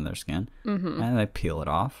they put on their skin, and they peel it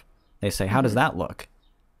off. They say, how does that look?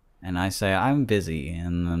 And I say, I'm busy.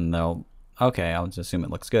 And then they'll, okay, I'll just assume it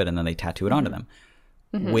looks good. And then they tattoo it onto them.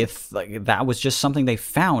 With, like, that was just something they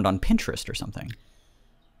found on Pinterest or something.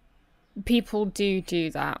 People do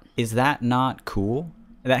that. Is that not cool?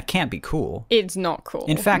 That can't be cool. It's not cool.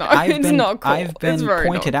 In fact, no, I've been very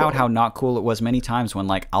pointed not out cool. how not cool it was many times when,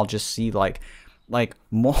 like, I'll just see, like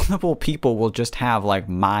multiple people will just have like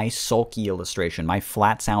my sulky illustration, my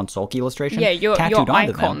flat sound sulky illustration, your tattooed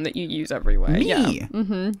onto icon them. that you use everywhere. Me,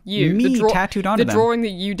 you tattooed onto them. The drawing that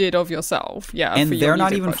you did of yourself, and they're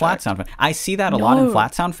not even flat sound fans. I see that a lot in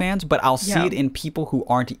flat sound fans, but I'll see it in people who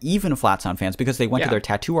aren't even flat sound fans because they went to their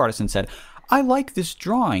tattoo artist and said, I like this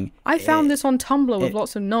drawing. I found this on Tumblr with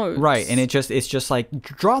lots of notes. Right, and it's just like,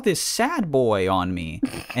 draw this sad boy on me.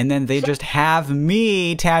 And then they just have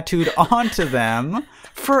me tattooed onto them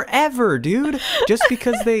forever, dude. Just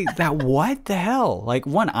because what the hell? Like,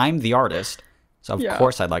 one, I'm the artist, so of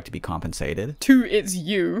course I'd like to be compensated. Two, it's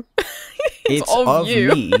you. It's of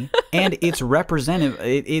me, and it's representative.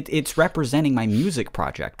 It's representing my music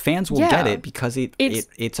project. Fans will get it because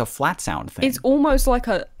it's a flat sound thing. It's almost like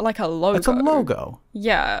a logo. It's a logo.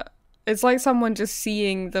 Yeah, it's like someone just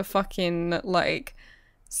seeing the fucking like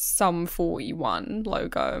Sum 41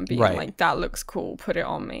 logo and being like, "That looks cool. Put it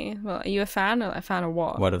on me." Well, are you a fan? A fan of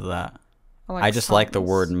what? What of that? I just like the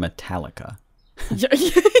word Metallica.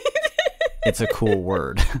 It's a cool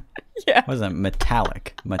word. Yeah. What is it?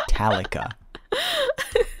 Metallica.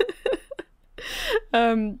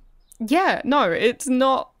 Yeah, no, it's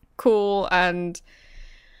not cool,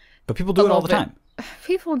 but people do it all the time.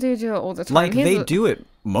 People do it all the time. Like, they do it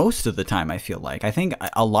most of the time, I feel like. I think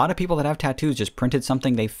a lot of people that have tattoos just printed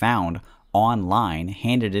something they found online,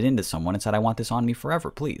 handed it into someone, and said, I want this on me forever,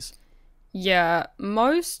 please. Yeah,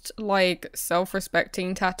 most, like,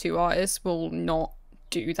 self-respecting tattoo artists will not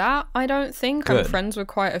do that, I don't think. Good. I'm friends with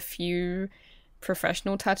quite a few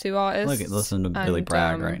professional tattoo artists. Listen to Billy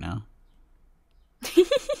brag right now.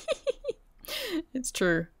 It's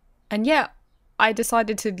true. And yeah, I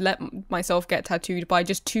decided to let myself get tattooed by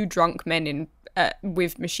just two drunk men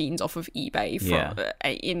with machines off of eBay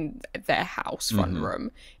in their house front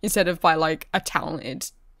room, instead of by like a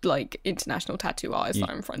talented like international tattoo artist that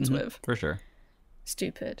I'm friends with. For sure.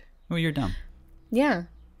 Stupid. Well, you're dumb. Yeah.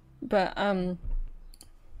 But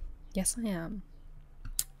yes, I am.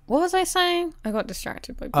 What was I saying? I got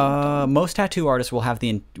distracted by most tattoo artists will have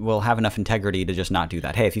enough integrity to just not do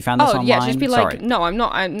that. Hey, if you found this online, just be like, sorry. no, I'm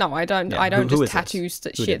not. I don't. I don't just tattoo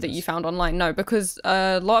shit that you found online. No, because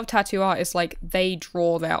a lot of tattoo artists, like, they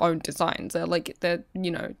draw their own designs. They're like, they're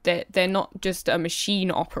not just a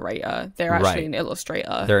machine operator. They're actually an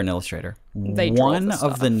illustrator. They're an illustrator. They draw one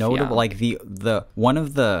of the notable, like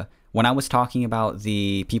when I was talking about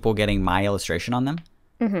the people getting my illustration on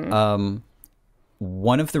them,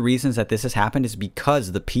 one of the reasons that this has happened is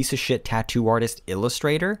because the piece of shit tattoo artist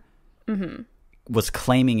illustrator was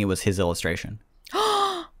claiming it was his illustration.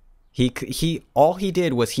 All he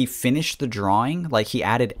did was he finished the drawing, like he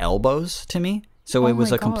added elbows to me, so it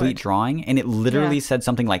was a complete drawing, and it literally said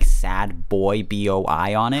something like "sad boy"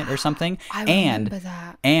 BOI on it or something. I remember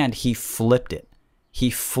that. And he flipped it. He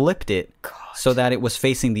flipped it so that it was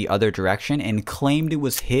facing the other direction and claimed it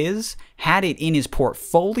was his, had it in his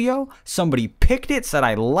portfolio. Somebody picked it, said,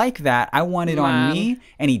 I like that, I want it on me,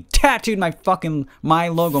 and he tattooed my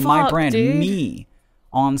logo, my brand, dude. me,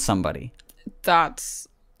 on somebody. That's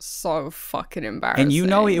so fucking embarrassing.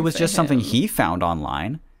 And it was just something he found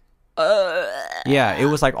online. Yeah, it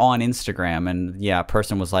was like on Instagram, and a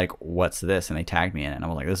person was like, what's this? And they tagged me in it, and I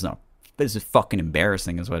was like, this is fucking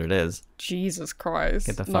embarrassing is what it is. Jesus Christ.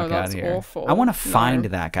 Get the fuck out of here. Awful. I want to find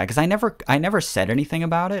that guy, because I never said anything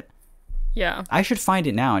about it. Yeah. I should find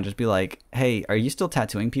it now and just be like, hey, are you still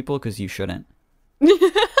tattooing people? Because you shouldn't.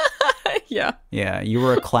 Yeah. Yeah, you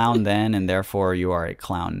were a clown then, and therefore you are a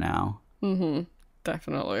clown now.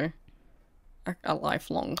 Definitely. A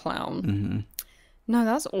lifelong clown. No,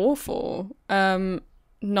 that's awful.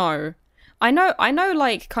 No. I know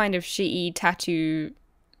like kind of shitty tattoo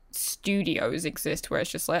studios exist where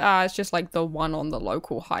it's just like it's just like the one on the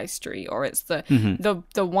local high street, or it's the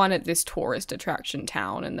one at this tourist attraction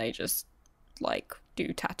town, and they just like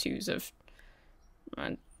do tattoos of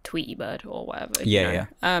Tweety Bird or whatever.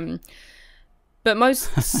 But most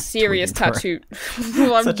serious Tweety bird. tattoo.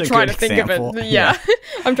 Well, I'm Such a trying good to think example. of it. Yeah.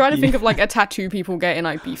 I'm trying to think of like a tattoo people get in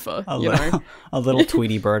Ibiza, you know? A little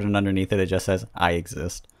Tweety bird, and underneath it just says, I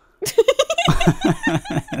exist.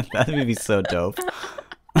 That would be so dope.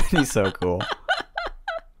 That'd be so cool.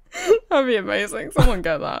 That'd be amazing. Someone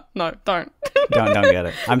get that. No, don't. Don't get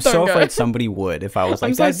it. I'm Don't so get afraid it. somebody would if I was like,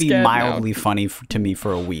 I'm so that'd be scared mildly funny to me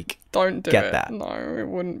for a week. Don't do Get it. that. No, it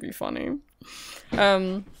wouldn't be funny.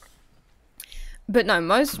 But no,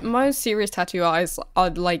 most serious tattoo artists are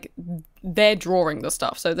like, they're drawing the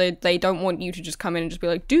stuff, so they don't want you to just come in and just be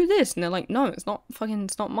like, do this, and they're like, no, it's not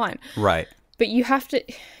mine. Right. But you have to.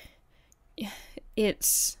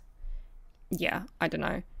 It's, yeah, I don't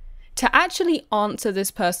know. To actually answer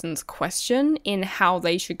this person's question in how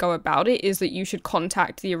they should go about it is that you should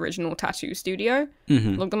contact the original tattoo studio,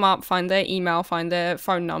 look them up, find their email, find their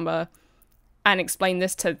phone number, and explain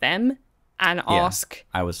this to them and ask.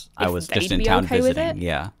 I was if just they'd in be town okay with visiting. it.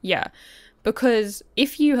 Yeah. Yeah. Because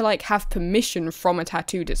if you like have permission from a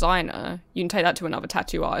tattoo designer, you can take that to another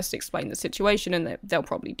tattoo artist, explain the situation, and they'll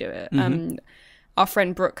probably do it. Our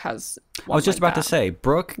friend Brooke has one I was just like about to that. say,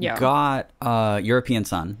 Brooke Yeah. got European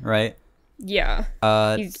Sun, right? Yeah.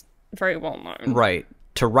 He's very well known. Right.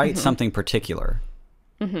 To write something particular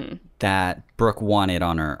that Brooke wanted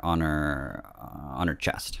on her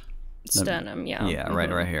chest. Sternum, yeah. Yeah,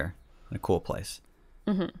 right here. In a cool place.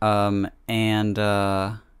 And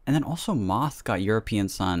then also Moth got European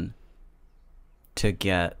Sun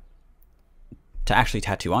to actually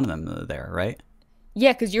tattoo on them there, right?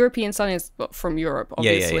 Yeah, because European Sun is from Europe,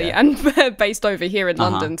 obviously, yeah. and based over here in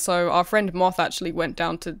London. So our friend Moth actually went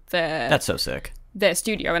down to That's so sick. their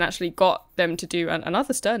studio and actually got them to do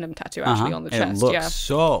another sternum tattoo actually on the chest. It looks Yeah,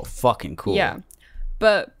 so fucking cool. yeah.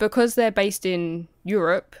 But because they're based in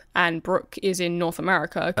Europe and Brooke is in North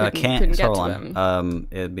America, couldn't get to them.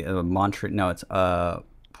 It'd be Montreal. No, it's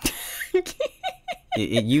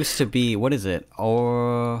it used to be, what is it?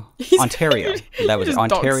 Or Ontario. That was it. Just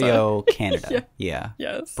dogs Ontario, Canada. Yeah.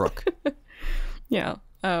 Yes. Brooke. Yeah.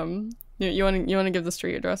 You want to give the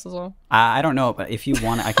street address as well? I don't know, but if you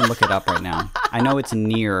want, I can look it up right now. I know it's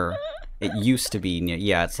near. It used to be near.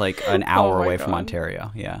 Yeah, it's like an hour my away from God.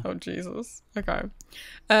 Ontario. Yeah. Oh Jesus. Okay.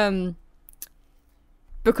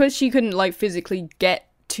 Because she couldn't like physically get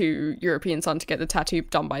to European Sun to get the tattoo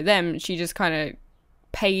done by them, she just kind of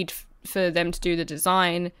paid for them to do the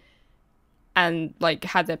design and like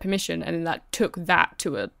had their permission, and then that took that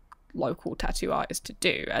to a local tattoo artist to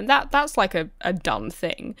do, and that's like a done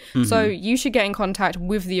thing. So you should get in contact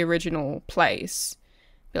with the original place,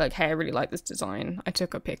 be like, hey, I really like this design, I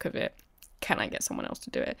took a pic of it, can I get someone else to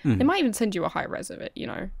do it? They might even send you a high res of it, you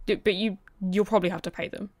know, but you'll probably have to pay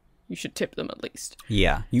them. You should tip them at least.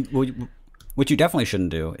 Yeah. What you definitely shouldn't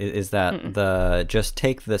do is that just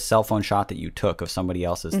take the cell phone shot that you took of somebody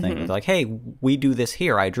else's thing. It's like, hey, we do this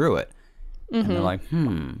here, I drew it. And they're like,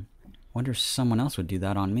 wonder if someone else would do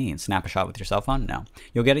that on me, and snap a shot with your cell phone. No,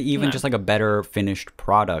 you'll get it even just like a better finished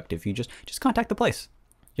product if you just contact the place.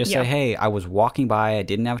 Just say, hey, I was walking by, I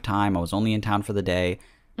didn't have time, I was only in town for the day,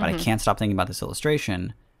 but I can't stop thinking about this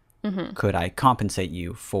illustration. Could I compensate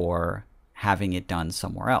you for having it done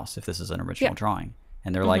somewhere else if this is an original drawing?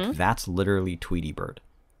 And they're like, that's literally Tweety Bird.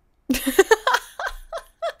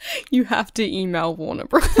 You have to email Warner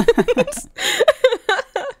Bros.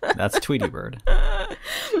 That's Tweety Bird.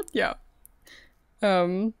 Yeah.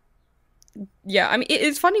 Yeah, I mean,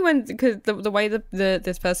 it's funny when, because the way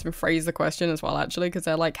this person phrased the question as well, actually, because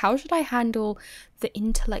they're like, how should I handle the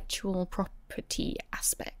intellectual property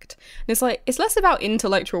aspect? And it's like, it's less about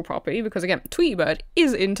intellectual property, because again, Tweety Bird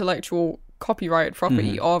is intellectual copyrighted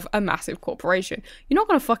property of a massive corporation. You're not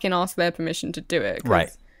going to fucking ask their permission to do it. 'Cause right.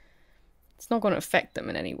 It's not going to affect them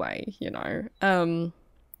in any way, you know?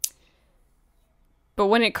 But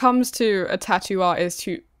when it comes to a tattoo artist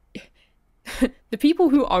who... the people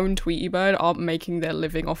who own Tweety Bird aren't making their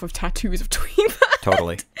living off of tattoos of Tweety Bird.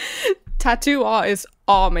 Totally. Tattoo artists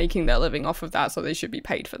are making their living off of that, so they should be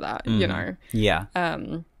paid for that, you know? Yeah.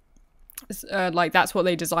 Like, that's what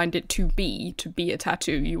they designed it to be a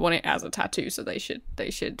tattoo. You want it as a tattoo, so they should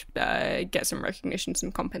get some recognition,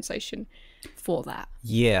 some compensation for that.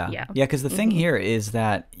 Yeah, because the thing here is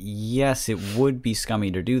that, yes, it would be scummy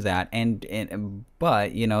to do that,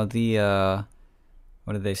 but you know, the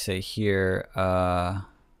what did they say here? I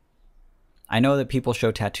know that people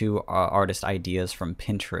show tattoo artist ideas from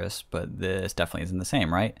Pinterest, but this definitely isn't the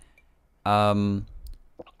same, right?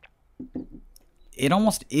 It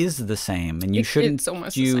almost is the same, and you shouldn't. It's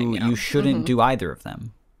almost the same, yeah. You shouldn't do either of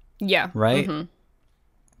them. Yeah. Right.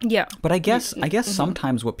 Yeah. But I guess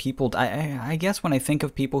sometimes what people, I guess when I think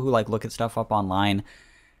of people who like look at stuff up online,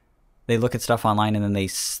 they look at stuff online and then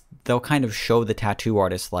they'll kind of show the tattoo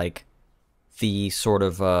artist like the sort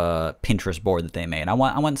of Pinterest board that they made. I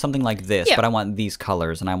want something like this, but I want these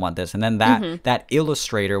colors and I want this. And then that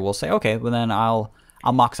illustrator will say, okay, well then I'll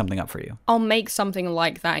mock something up for you. I'll make something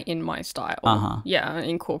like that in my style. Yeah,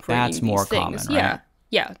 incorporating that's these more things. common, right?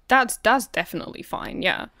 Yeah, that's definitely fine.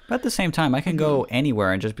 Yeah. But at the same time, I can go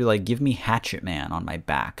anywhere and just be like, give me Hatchet Man on my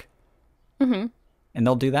back. And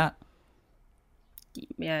they'll do that.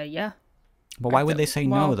 Yeah. But why would they say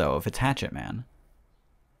no though if it's Hatchet Man?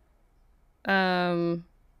 Well,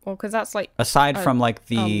 because that's like aside from like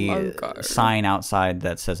the sign outside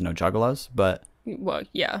that says no juggalos, but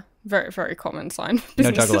yeah, very very common sign.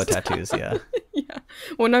 No juggalo tattoos, yeah. Yeah.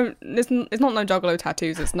 Well, no, it's not no juggalo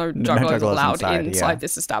tattoos. It's no juggalos allowed inside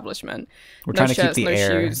this establishment. We're no trying to shirts, keep the no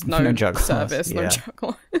air, shoes, no juggalos, service, no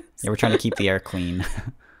juggalos. Yeah, we're trying to keep the air clean.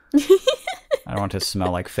 I don't want to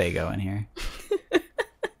smell like Faygo in here.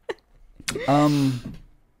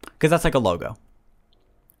 Because that's like a logo.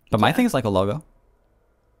 But my thing is like a logo.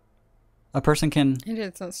 A person can... It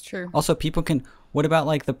is, that's true. Also, people can... What about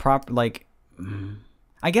like the like...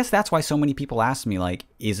 I guess that's why so many people ask me like,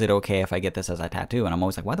 is it okay if I get this as a tattoo? And I'm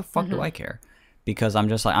always like, why the fuck do I care? Because I'm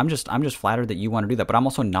just like, I'm just flattered that you want to do that. But I'm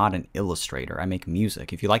also not an illustrator. I make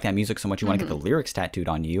music. If you like that music so much you want to get the lyrics tattooed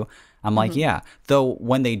on you, I'm like, yeah. Though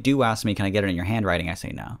when they do ask me, can I get it in your handwriting? I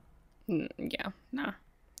say no. Yeah, no.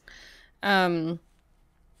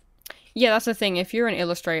 Yeah, that's the thing. If you're an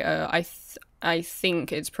illustrator, I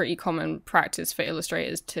think it's pretty common practice for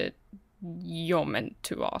illustrators you're meant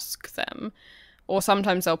to ask them. Or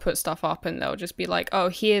sometimes they'll put stuff up and they'll just be like, oh,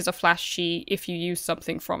 here's a flash sheet. If you use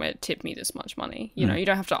something from it, tip me this much money. You know, you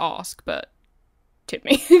don't have to ask, but tip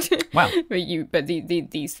me. Wow. But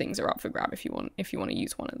these things are up for grab if you want to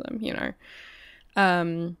use one of them, you know.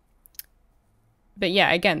 But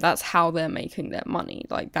yeah, again, that's how they're making their money.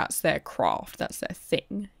 Like that's their craft, that's their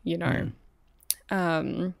thing, you know.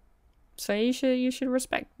 So you should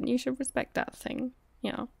respect that thing.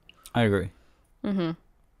 Yeah. I agree.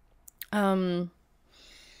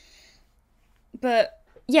 But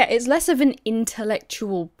yeah, it's less of an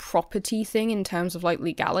intellectual property thing in terms of like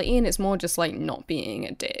legality, and it's more just like not being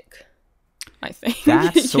a dick, I think.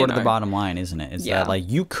 That's sort of the bottom line, isn't it? Is that like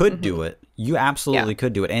you could do it. You absolutely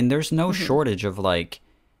could do it. And there's no shortage of like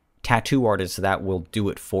tattoo artists that will do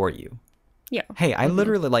it for you. Yeah. Hey, I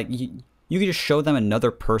literally like you could just show them another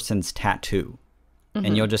person's tattoo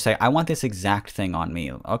and you'll just say, I want this exact thing on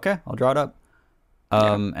me. Okay, I'll draw it up.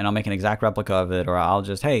 And I'll make an exact replica of it, or I'll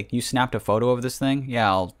just, hey, you snapped a photo of this thing? Yeah,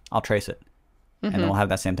 I'll trace it. And then we'll have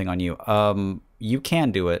that same thing on you. You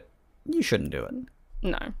can do it. You shouldn't do it.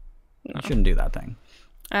 No. You shouldn't do that thing.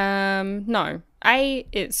 No.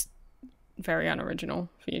 It's very unoriginal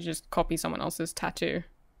for you to just copy someone else's tattoo,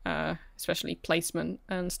 especially placement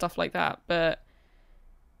and stuff like that. But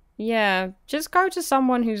yeah, just go to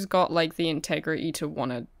someone who's got like the integrity to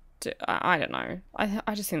want to. I don't know.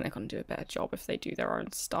 I just think they're going to do a better job if they do their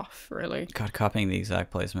own stuff, really. God, copying the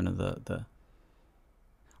exact placement of the...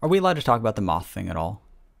 Are we allowed to talk about the Moth thing at all?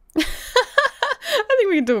 I think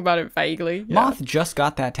we can talk about it vaguely. Yeah. Moth just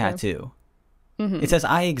got that tattoo. It says,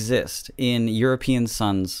 I exist in European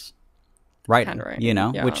Sun's writing, you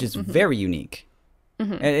know, which is very unique.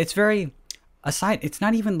 It's very... it's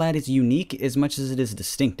not even that it's unique as much as it is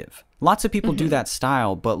distinctive. Lots of people do that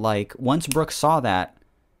style, but like once Brooke saw that,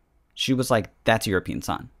 she was like, that's European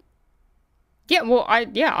Sun. Yeah, well, I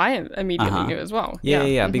immediately knew as well.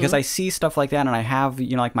 Yeah. Because I see stuff like that and I have,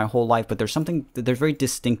 you know, like my whole life, but there's something there's very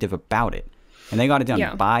distinctive about it. And they got it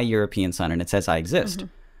done by European Sun and it says I exist.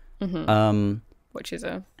 Which is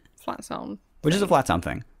a flat sound. Which is a flat sound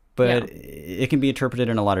thing. But it can be interpreted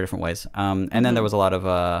in a lot of different ways. And then there was a lot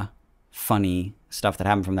of funny stuff that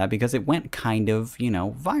happened from that because it went kind of, you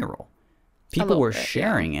know, viral. People were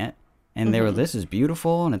sharing it. And they were, this is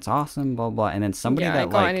beautiful and it's awesome, blah, blah. And then somebody that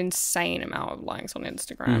got an insane amount of likes on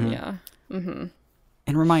Instagram, And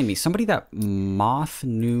remind me, somebody that Moth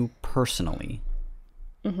knew personally,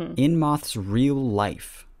 in Moth's real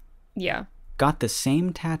life, got the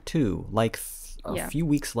same tattoo like a few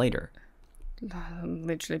weeks later.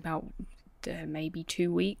 Literally about maybe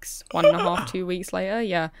 2 weeks, 1.5, 2 weeks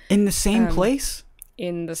later, In the same place?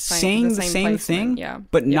 In the saying the same thing,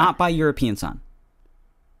 but not by European Sun.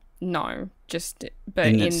 No, but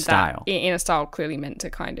in a style clearly meant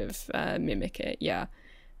to kind of mimic it,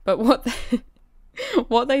 But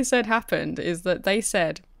what they said happened is that they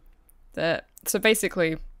said that, so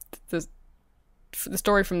basically the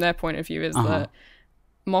story from their point of view is that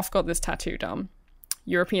Moth got this tattoo done.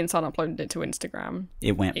 European Sun uploaded it to Instagram.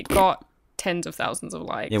 It got tens of thousands of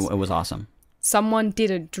likes. It was awesome. someone did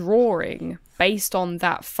a drawing based on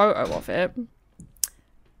that photo of it.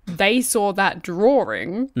 They saw that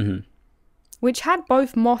drawing, which had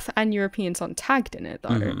both Moth and European Sun tagged in it,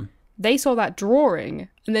 though. They saw that drawing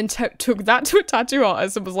and then took that to a tattoo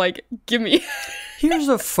artist and was like, give me. Here's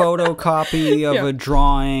a photocopy of a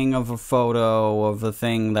drawing of a photo of a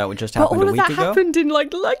thing that just happened a week ago. All of that happened in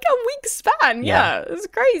like a week span. Yeah, it's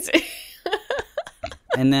crazy.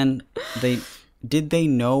 And then did they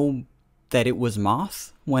know that it was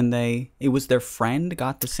Moth when it was their friend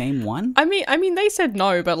got the same one? I mean, they said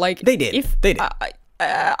no, but like they did. They did.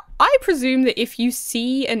 I presume that if you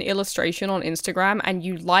see an illustration on Instagram and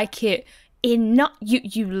you like it enough,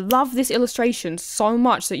 you love this illustration so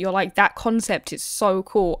much that you're like, that concept is so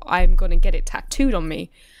cool, I'm gonna get it tattooed on me.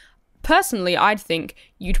 Personally, I'd think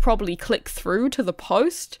you'd probably click through to the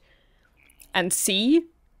post and see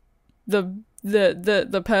the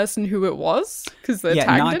person who it was, because they're tagged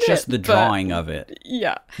in it. Yeah, not just the drawing of it.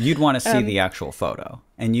 Yeah, you'd want to see the actual photo,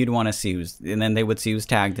 and you'd want to see and then they would see who's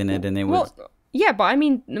tagged in it, and they would. Yeah, but I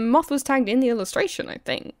mean, Moth was tagged in the illustration, I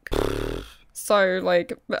think. So,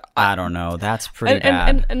 like... I don't know. That's pretty bad.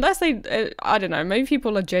 And unless they... I don't know. Maybe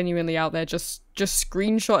people are genuinely out there just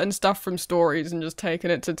screenshotting stuff from stories and just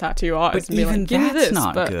taking it to tattoo artists and being like, give me this.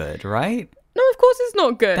 That's not good, right? No, of course it's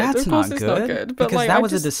not good. That's not good. But because that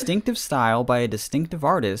was a distinctive style by a distinctive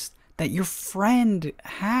artist that your friend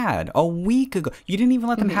had a week ago. You didn't even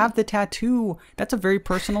let them have the tattoo. That's a very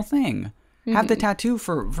personal thing. Have the tattoo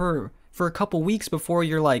for a couple weeks before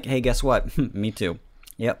you're like, hey, guess what? Me too.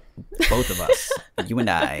 Yep, both of us. You and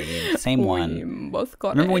I, same one. We both got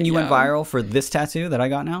Remember when you went viral for this tattoo that I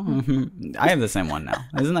got now? I have the same one now.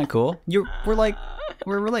 Isn't that cool? We're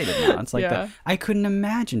related now. It's like that. I couldn't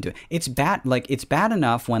imagine doing. It's bad. Like, it's bad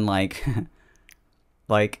enough when okay,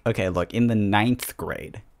 look, in the 9th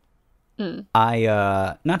grade,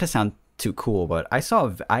 I not to sound too cool, but I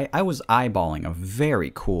was eyeballing a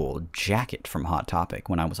very cool jacket from Hot Topic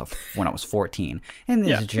when I was 14, and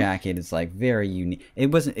this jacket is like very unique.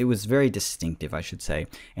 It was very distinctive, I should say,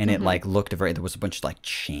 and it like looked there was a bunch of like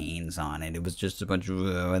chains on it. It was just a bunch of,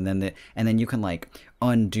 and then you can like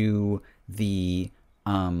undo the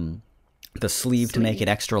sleeve to make it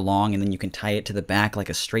extra long, and then you can tie it to the back like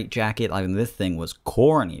a straight jacket. I mean, this thing was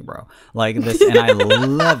corny, bro. Like this, and I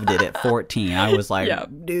loved it at 14. I was like,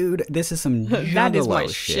 dude, this is some juggalo that is my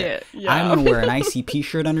shit. Yeah. I'm gonna wear an ICP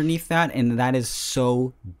shirt underneath that, and that is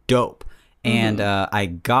so dope. And I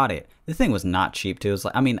got it. The thing was not cheap too. It was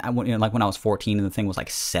like, I mean, like when I was 14, and the thing was like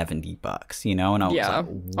 $70, you know, and I was like,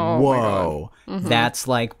 whoa, that's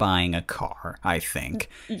like buying a car, I think.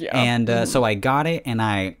 Yeah. And so I got it, and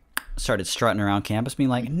I started strutting around campus being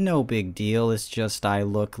like, no big deal, it's just I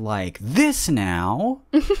look like this now.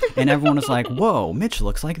 And everyone was like, whoa, Mitch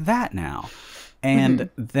looks like that now. And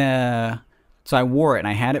so I wore it, and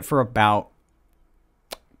I had it for about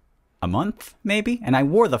a month maybe, and I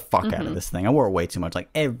wore the fuck out of this thing. I wore it way too much, like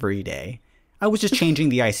every day. I was just changing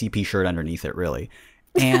the ICP shirt underneath it, really.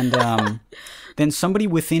 And then somebody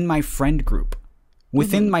within my friend group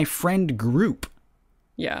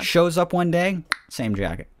shows up one day, same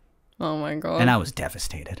jacket. Oh my god. And I was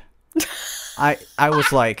devastated. I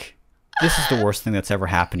was like, this is the worst thing that's ever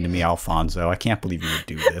happened to me, Alfonso. I can't believe you would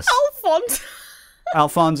do this.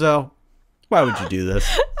 Alfonso, why would you do this?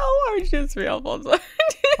 Why would you do this to me, Alfonso?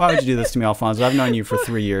 Why would you do this to me, Alfonso? I've known you for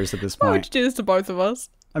 3 years at this point. Why would you do this to both of us?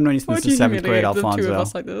 I've known you since the 7th grade, Alfonso. The two of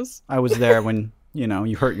us like this? I was there when,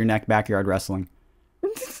 you hurt your neck backyard wrestling.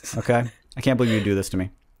 Okay? I can't believe you would do this to me.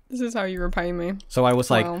 This is how you repay me. So I was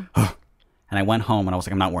like, oh. And I went home, and I was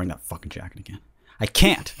like, I'm not wearing that fucking jacket again. I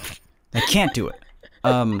can't do it.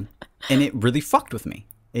 And it really fucked with me.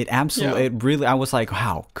 I was like,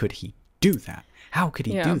 how could he do that? How could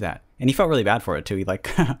he do that? And he felt really bad for it too. He like,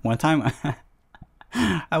 one time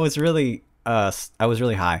I was really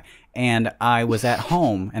high, and I was at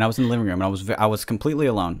home, and I was in the living room, and I was completely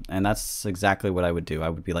alone. And that's exactly what I would do. I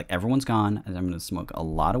would be like, everyone's gone, and I'm going to smoke a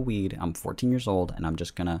lot of weed. I'm 14 years old, and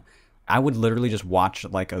I would literally just watch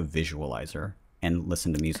like a visualizer and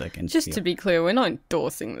listen to music. And just to be clear, we're not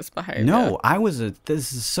endorsing this behavior. No,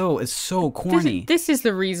 it's so corny. This is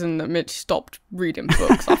the reason that Mitch stopped reading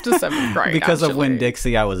books after 7th grade. Because of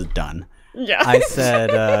Winn-Dixie, I was done. Yeah. I said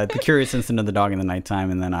The Curious Incident of the Dog in the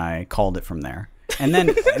Nighttime, and then I called it from there. And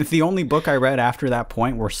then the only book I read after that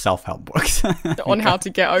point were self-help books. On how to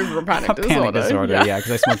get over a panic disorder. Yeah,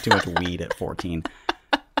 because I smoked too much weed at 14.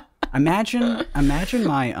 Imagine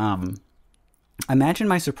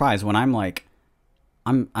my surprise when I'm like,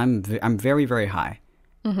 I'm very, very high,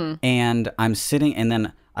 and I'm sitting, and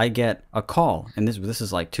then I get a call, and this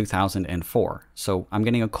is like 2004. So I'm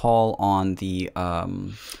getting a call on the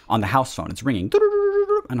house phone. It's ringing,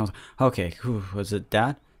 and I was like, okay, who was it?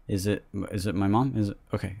 Dad? Is it my mom? Is it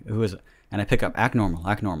okay? Who is it? And I pick up, act normal,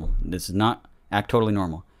 act normal. This is not act totally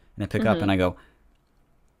normal. And I pick up and I go,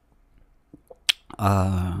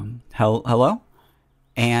 hello,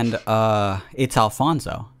 and it's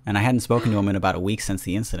Alfonso, and I hadn't spoken to him in about a week since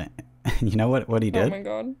the incident. You know what he did? Oh my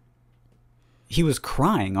god. He was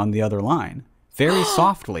crying on the other line, very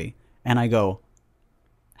softly, and I go,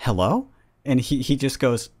 hello? And he just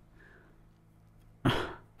goes,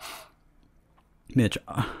 Mitch,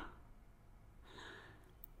 I'm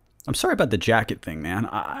sorry about the jacket thing, man.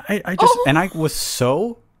 I just, and I was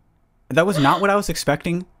so, that was not what I was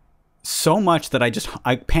expecting so much that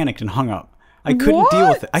I panicked and hung up. I couldn't deal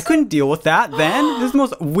with it. I couldn't deal with that then. This is the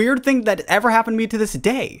most weird thing that ever happened to me to this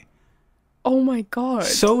day. Oh my god.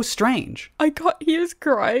 So strange. He was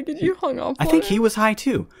crying and you hung up I think he was high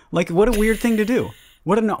too. Like, what a weird thing to do.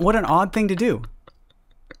 What an odd thing to do.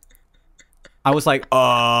 I was like,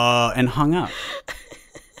 and hung up.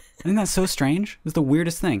 I think that's so strange. It's the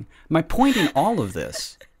weirdest thing. My point in all of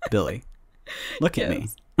this, Billy, look at me.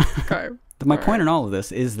 Okay. My point in all of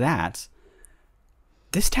this is that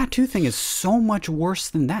this tattoo thing is so much worse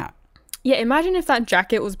than that. Yeah, imagine if that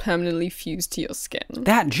jacket was permanently fused to your skin.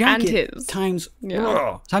 That jacket and his. times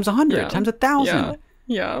 100, times 1,000.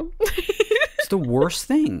 Yeah. It's the worst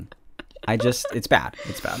thing. It's bad.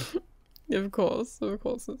 It's bad. Of course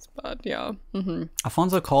it's bad. Yeah.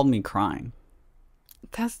 Alfonso called me crying.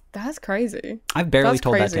 That's crazy. I've barely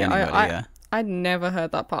told that to anybody. I'd never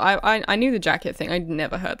heard that part. I knew the jacket thing. I'd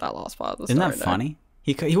never heard that last part of the story. Isn't that funny?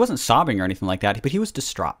 He wasn't sobbing or anything like that, but he was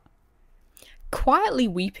distraught. Quietly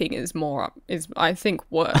weeping is I think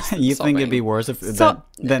worse. You think it'd be worse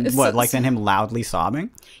than him loudly sobbing?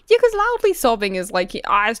 Yeah, because loudly sobbing is like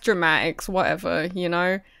it's dramatics, whatever, you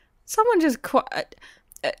know. Someone just a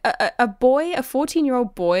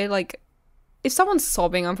 14-year-old boy, like if someone's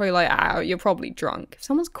sobbing, I'm probably like, you're probably drunk. If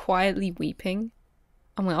someone's quietly weeping,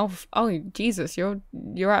 I'm like, oh Jesus,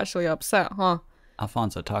 you're actually upset, huh?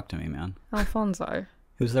 Alfonso, talk to me, man. Alfonso,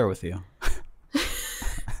 who's there with you?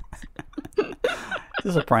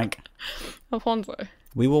 This is a prank. Alfonso.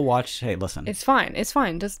 We will watch. Hey, listen. It's fine.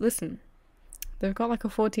 Just listen. They've got like a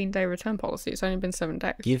 14-day return policy. It's only been 7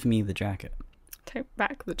 days. Give me the jacket. Take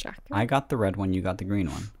back the jacket. I got the red one. You got the green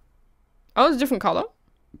one. Oh, it's a different color?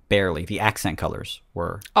 Barely. The accent colors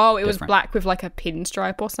were it was black with like a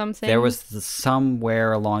pinstripe or something? There was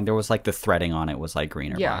somewhere along, there was like the threading on it was like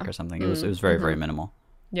green or black or something. It was very, very minimal.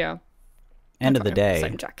 Yeah. End of the day.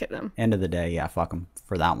 Same jacket then. End of the day, yeah, fuck them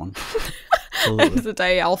for that one. End of the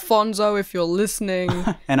day, Alfonso, if you're listening.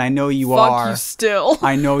 And I know you are. Fuck you still.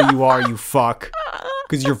 I know you are, you fuck.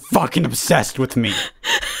 Because you're fucking obsessed with me.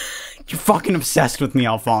 You're fucking obsessed with me,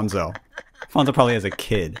 Alfonso. Alfonso probably has a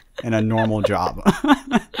kid and a normal job.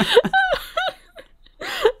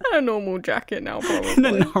 A normal jacket now, probably. And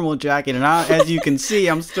a normal jacket. And as you can see,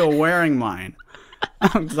 I'm still wearing mine.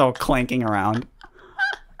 I'm still clanking around.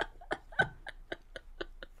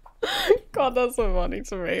 God, that's so funny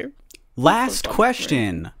to me. Last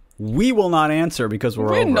question. We will not answer because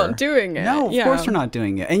we're over. not doing it. No, of course we're not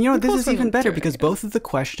doing it. And you know, this is even better because both of the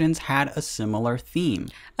questions had a similar theme.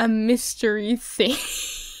 A mystery theme.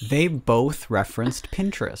 They both referenced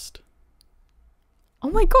Pinterest.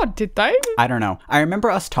 Oh my god, did they? I don't know. I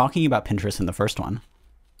remember us talking about Pinterest in the first one.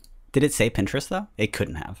 Did it say Pinterest, though? It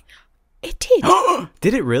couldn't have. It did.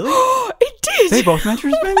 Did it really? It did. They both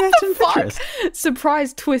mentioned Pinterest.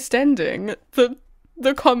 Surprise twist ending. The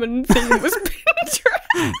common theme was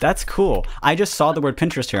Pinterest. That's cool. I just saw the word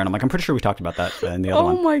Pinterest here, and I'm like, I'm pretty sure we talked about that in the other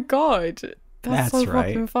one. Oh my god. That's so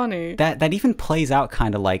fucking funny. That even plays out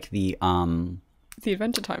kind of like the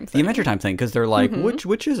Adventure Time thing. The Adventure Time thing, because they're like,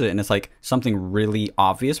 which is it? And it's like something really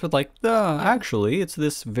obvious with like, actually, it's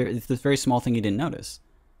this very small thing you didn't notice.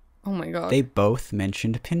 Oh my god. They both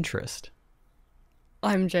mentioned Pinterest.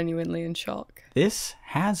 I'm genuinely in shock. This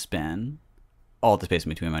has been All the Space in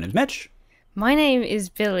Between. My name's Mitch. My name is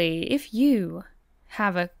Billy. If you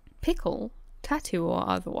have a pickle, tattoo, or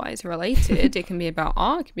otherwise related, it can be about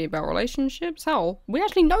art, it can be about relationships. Hell, we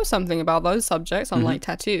actually know something about those subjects, unlike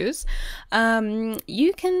tattoos.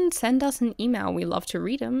 You can send us an email. We love to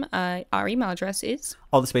read them. Our email address is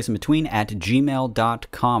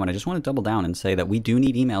allthespaceinbetween@gmail.com. And I just want to double down and say that we do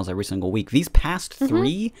need emails every single week. These past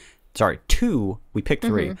two, we picked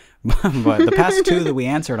three, but the past two that we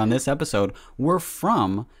answered on this episode were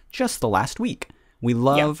from just the last week. We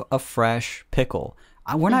love a fresh pickle.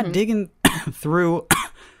 We're not digging through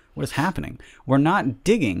what is happening. We're not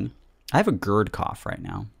digging. I have a GERD cough right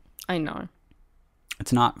now. I know.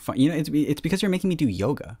 It's not fun. You know, it's because you're making me do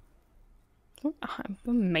yoga. I'm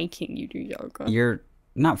making you do yoga. You're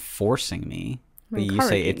not forcing me, but you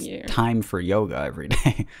say it's time for yoga every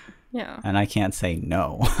day. Yeah. And I can't say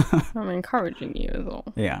no. I'm encouraging you as well.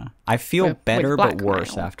 Yeah. I feel better but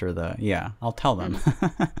worse after the... Yeah, I'll tell them.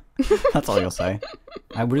 That's all you'll say.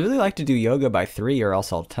 I would really like to do yoga by 3 or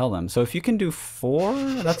else I'll tell them. So if you can do 4,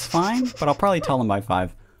 that's fine, but I'll probably tell them by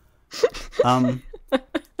 5.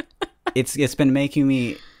 It's been making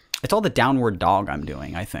me... It's all the downward dog I'm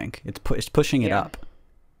doing, I think. It's pushing it up.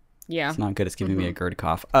 Yeah. It's not good. It's giving me a GERD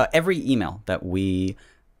cough. Every email that we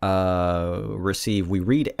receive, we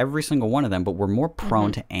read every single one of them, but we're more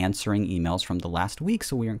prone to answering emails from the last week.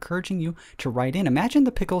 So we're encouraging you to write in. Imagine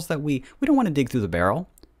the pickles that we don't want to dig through the barrel.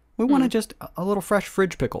 We want to just a little fresh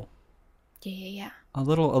fridge pickle. Yeah. A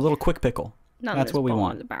little quick pickle. That's what we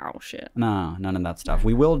want. The barrel shit. No, none of that stuff.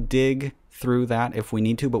 We will dig through that if we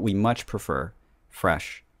need to, but we much prefer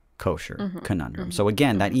fresh, kosher conundrum. So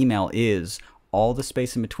again, that email is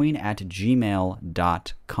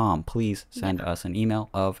allthespaceInbetween@gmail.com. Please send us an email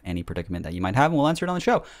of any predicament that you might have, and we'll answer it on the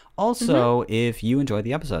show. Also, if you enjoyed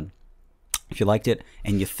the episode, if you liked it,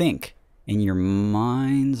 and you think in your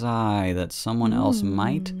mind's eye that someone else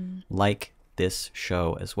might like this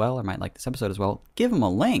show as well, or might like this episode as well, give them a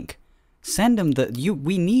link. Send them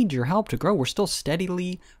we need your help to grow. We're still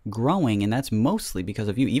steadily growing, and that's mostly because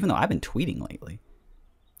of you, even though I've been tweeting lately.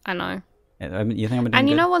 I know. You think I'm doing And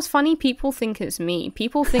you good? know what's funny? People think it's me.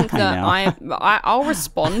 People think that I'll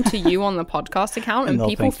respond to you on the podcast account, and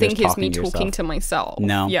people think it's me talking to myself.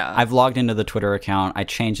 No. Yeah. I've logged into the Twitter account. I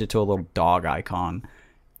changed it to a little dog icon.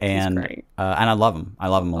 And I love him. I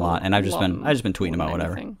love him a lot. And I've just been tweeting about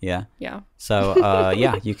whatever. Yeah. So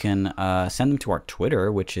you can send them to our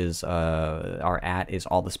Twitter, which is our @ is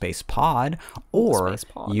allthespacepod, or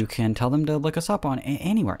you can tell them to look us up on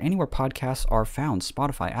anywhere podcasts are found: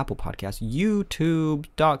 Spotify, Apple Podcasts,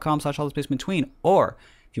 YouTube.com/allthespaceInbetween, or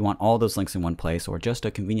if you want all those links in one place, or just a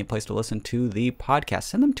convenient place to listen to the podcast,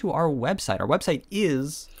 send them to our website. Our website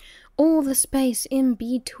is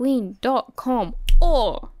allthespaceInbetween.com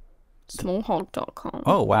or smallhog.com.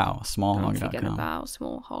 Oh, wow. Smallhog.com. Don't forget about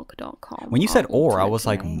smallhog.com. When you said or, I was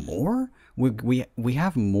like, more? We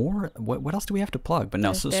have more? What else do we have to plug? But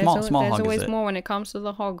no, small hog is it. There's always more when it comes to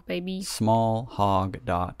the hog, baby.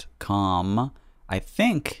 Smallhog.com. I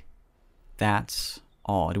think that's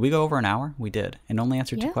all. Did we go over an hour? We did. And only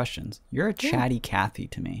answered 2 questions. You're a chatty Cathy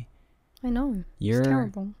to me. I know. It's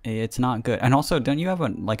terrible. It's not good. And also, don't you have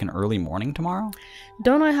an early morning tomorrow?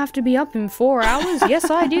 Don't I have to be up in 4 hours?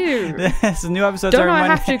 Yes, I do. This new episodes every Monday.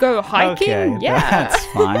 Don't I have to go hiking? Okay, yeah. That's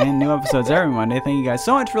fine. New episodes every Monday. Thank you guys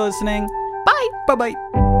so much for listening. Bye. Bye-bye.